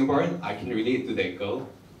 as a Singaporean, I can relate to that girl.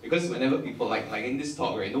 Because whenever people, like in this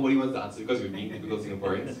talk, right, nobody wants to answer because we're being typical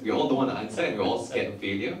Singaporeans. We all don't want to answer and we're all scared of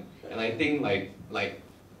failure. And I think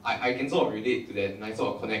I can sort of relate to that and I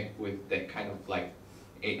sort of connect with that kind of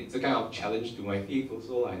it's a kind of challenge to my faith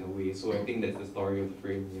also in a way. So I think that's the story of the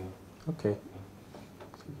frame, yeah. Okay.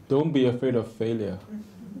 Don't be afraid of failure.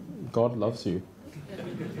 God loves you.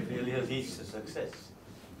 Failure leads to success.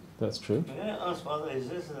 That's true. May I ask, Father, is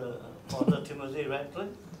this Father Timothy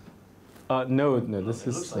Radcliffe? No, this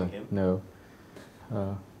is looks like him. no.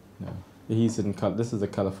 He's in. This is a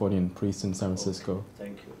Californian priest in San Francisco.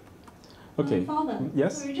 Thank you. Okay. Father,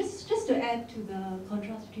 yes. sorry, just to add to the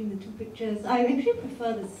contrast between the two pictures, I actually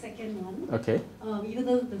prefer the second one. Okay. Even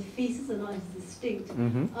though the faces are not as distinct,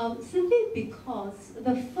 Mm-hmm. simply because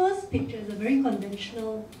the first picture is a very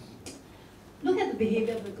conventional. Look at the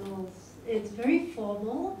behavior of the girls. It's very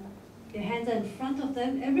formal. Their hands are in front of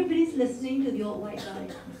them. Everybody's listening to the old white guy.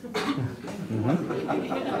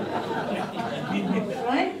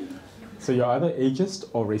 Right? So you're either ageist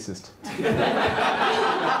or racist. So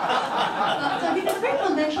I think it's very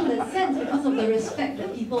conventional in that sense because of the respect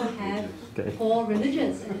that people have for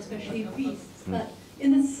religions and especially priests. But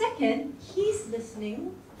in the second, he's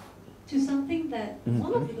listening to something that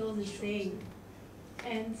one of the girls is saying.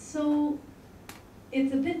 And so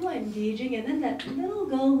it's a bit more engaging, and then that little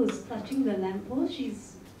girl who's clutching the lamppost,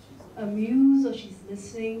 she's amused or she's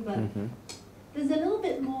listening, but there's a little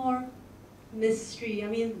bit more mystery. I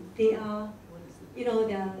mean, they are, their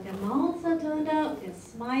mouths are turned up, they're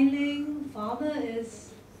smiling, Father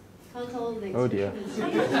is, can't tell the Oh dear.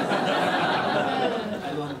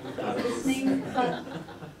 listening, but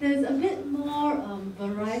there's a bit more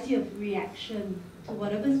variety of reaction to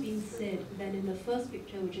whatever's being said than in the first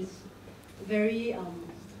picture, which is very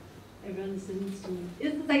Everyone listens to.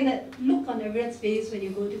 It's like that look on everyone's face when you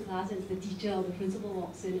go to class and it's the teacher or the principal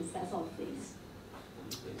walks in. It's that sort of face,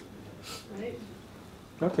 right?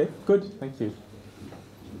 Okay, good. Thank you.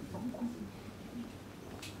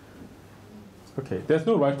 Okay, there's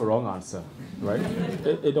no right or wrong answer, right?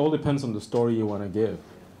 It all depends on the story you want to give,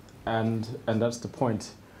 and that's the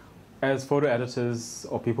point. As photo editors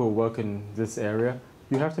or people who work in this area,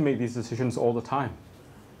 you have to make these decisions all the time.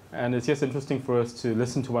 And it's just interesting for us to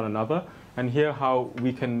listen to one another and hear how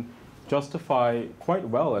we can justify quite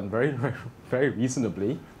well and very, very, very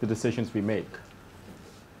reasonably the decisions we make.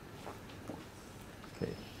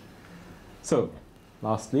 Okay. So,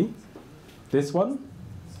 lastly, this one.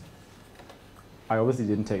 I obviously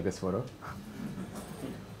didn't take this photo.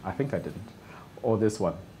 I think I didn't. Or this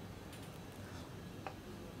one.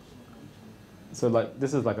 So like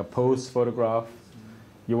this is like a posed photograph.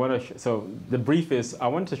 You want to so the brief is I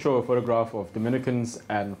want to show a photograph of Dominicans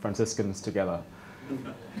and Franciscans together.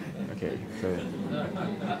 Okay, so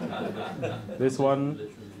this one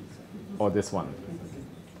or this one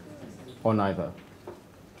or neither.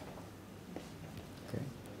 Okay.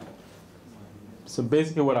 So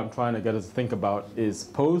basically what I'm trying to get us to think about is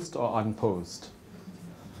posed or unposed.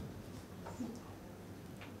 It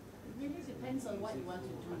really depends on what you want to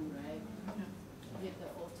do, right? With the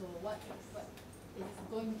auto, what is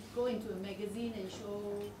go into a magazine and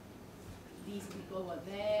show these people were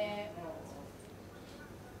there, or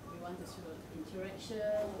we want to show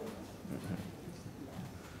interaction.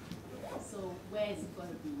 So where is it going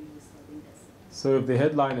to be used? I think that's. So if the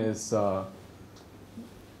headline is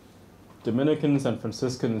Dominicans and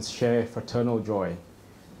Franciscans share fraternal joy,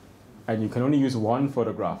 and you can only use one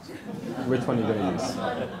photograph, which one are you going to use?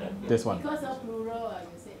 This one. Because of plural,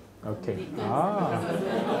 you say. Okay.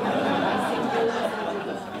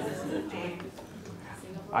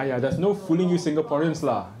 Yeah, there's no fooling you Singaporeans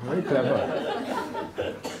lah. Very clever.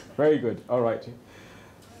 Very good. All right.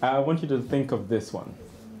 I want you to think of this one.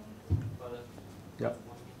 Yep.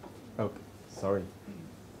 Okay. Sorry.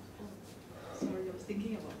 Sorry, I was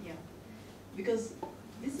thinking about, because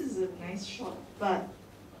this is a nice shot, but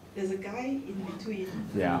there's a guy in between.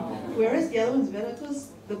 Yeah. Whereas the other one's better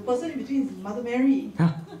because the person in between is Mother Mary.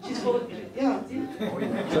 She's for, yeah.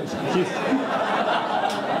 So she's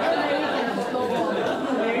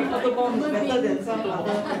Mary photobomb is better than some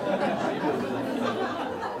other.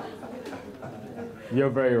 You're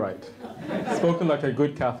very right. Spoken like a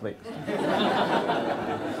good Catholic.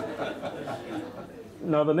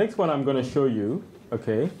 Now the next one I'm going to show you,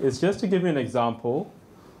 okay, is just to give you an example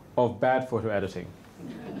of bad photo editing.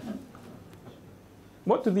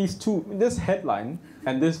 What do these two, this headline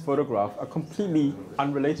and this photograph are completely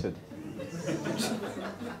unrelated.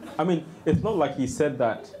 I mean, it's not like he said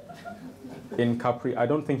that in Capri. I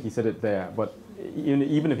don't think he said it there, but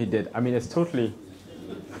even if he did, I mean, it's totally,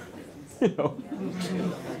 you know.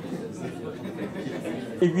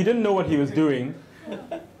 If you didn't know what he was doing,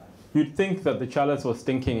 you'd think that the chalice was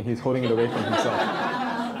stinking and he's holding it away from himself.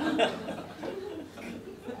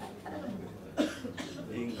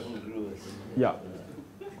 Yeah.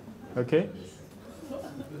 Okay?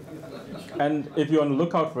 And if you're on the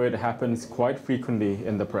lookout for it, it happens quite frequently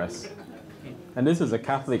in the press. And this is a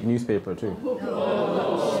Catholic newspaper too.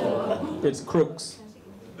 It's crooks.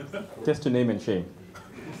 Just to name and shame.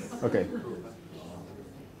 Okay.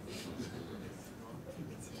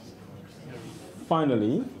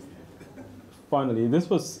 Finally, this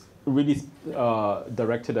was really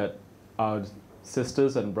directed at our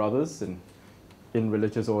sisters and brothers in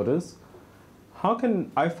religious orders.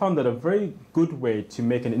 I found that a very good way to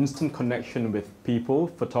make an instant connection with people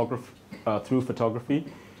through photography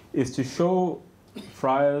is to show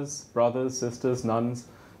friars, brothers, sisters, nuns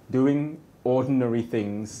doing ordinary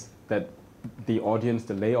things that the audience,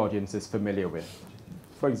 the lay audience, is familiar with.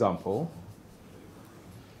 For example,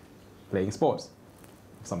 playing sports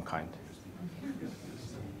of some kind.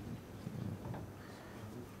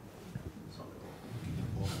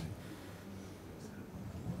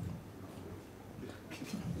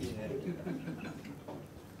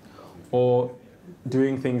 Or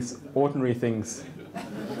doing things, ordinary things.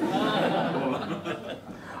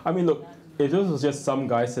 I mean, look, if this was just some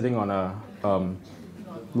guy sitting on a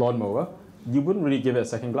lawnmower, you wouldn't really give it a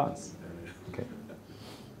second glance. Okay.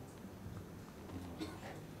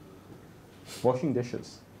 Washing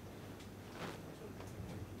dishes.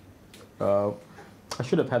 I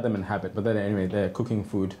should have had them in habit, but then anyway, they're cooking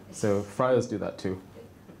food, so friars do that too.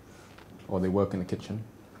 Or they work in the kitchen.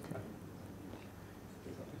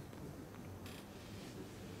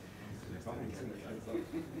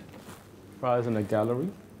 Friars in a gallery.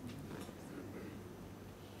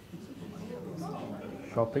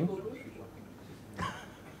 Shopping.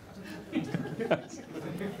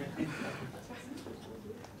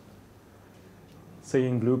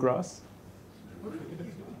 Singing bluegrass.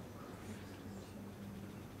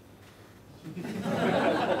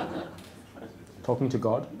 Talking to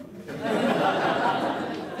God.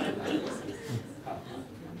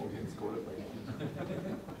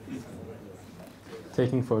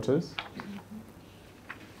 Taking photos.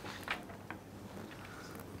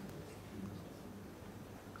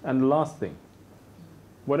 And the last thing,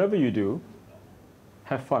 whatever you do,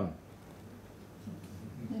 have fun.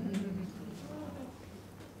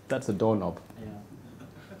 That's a doorknob.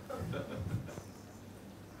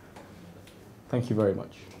 Thank you very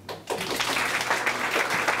much.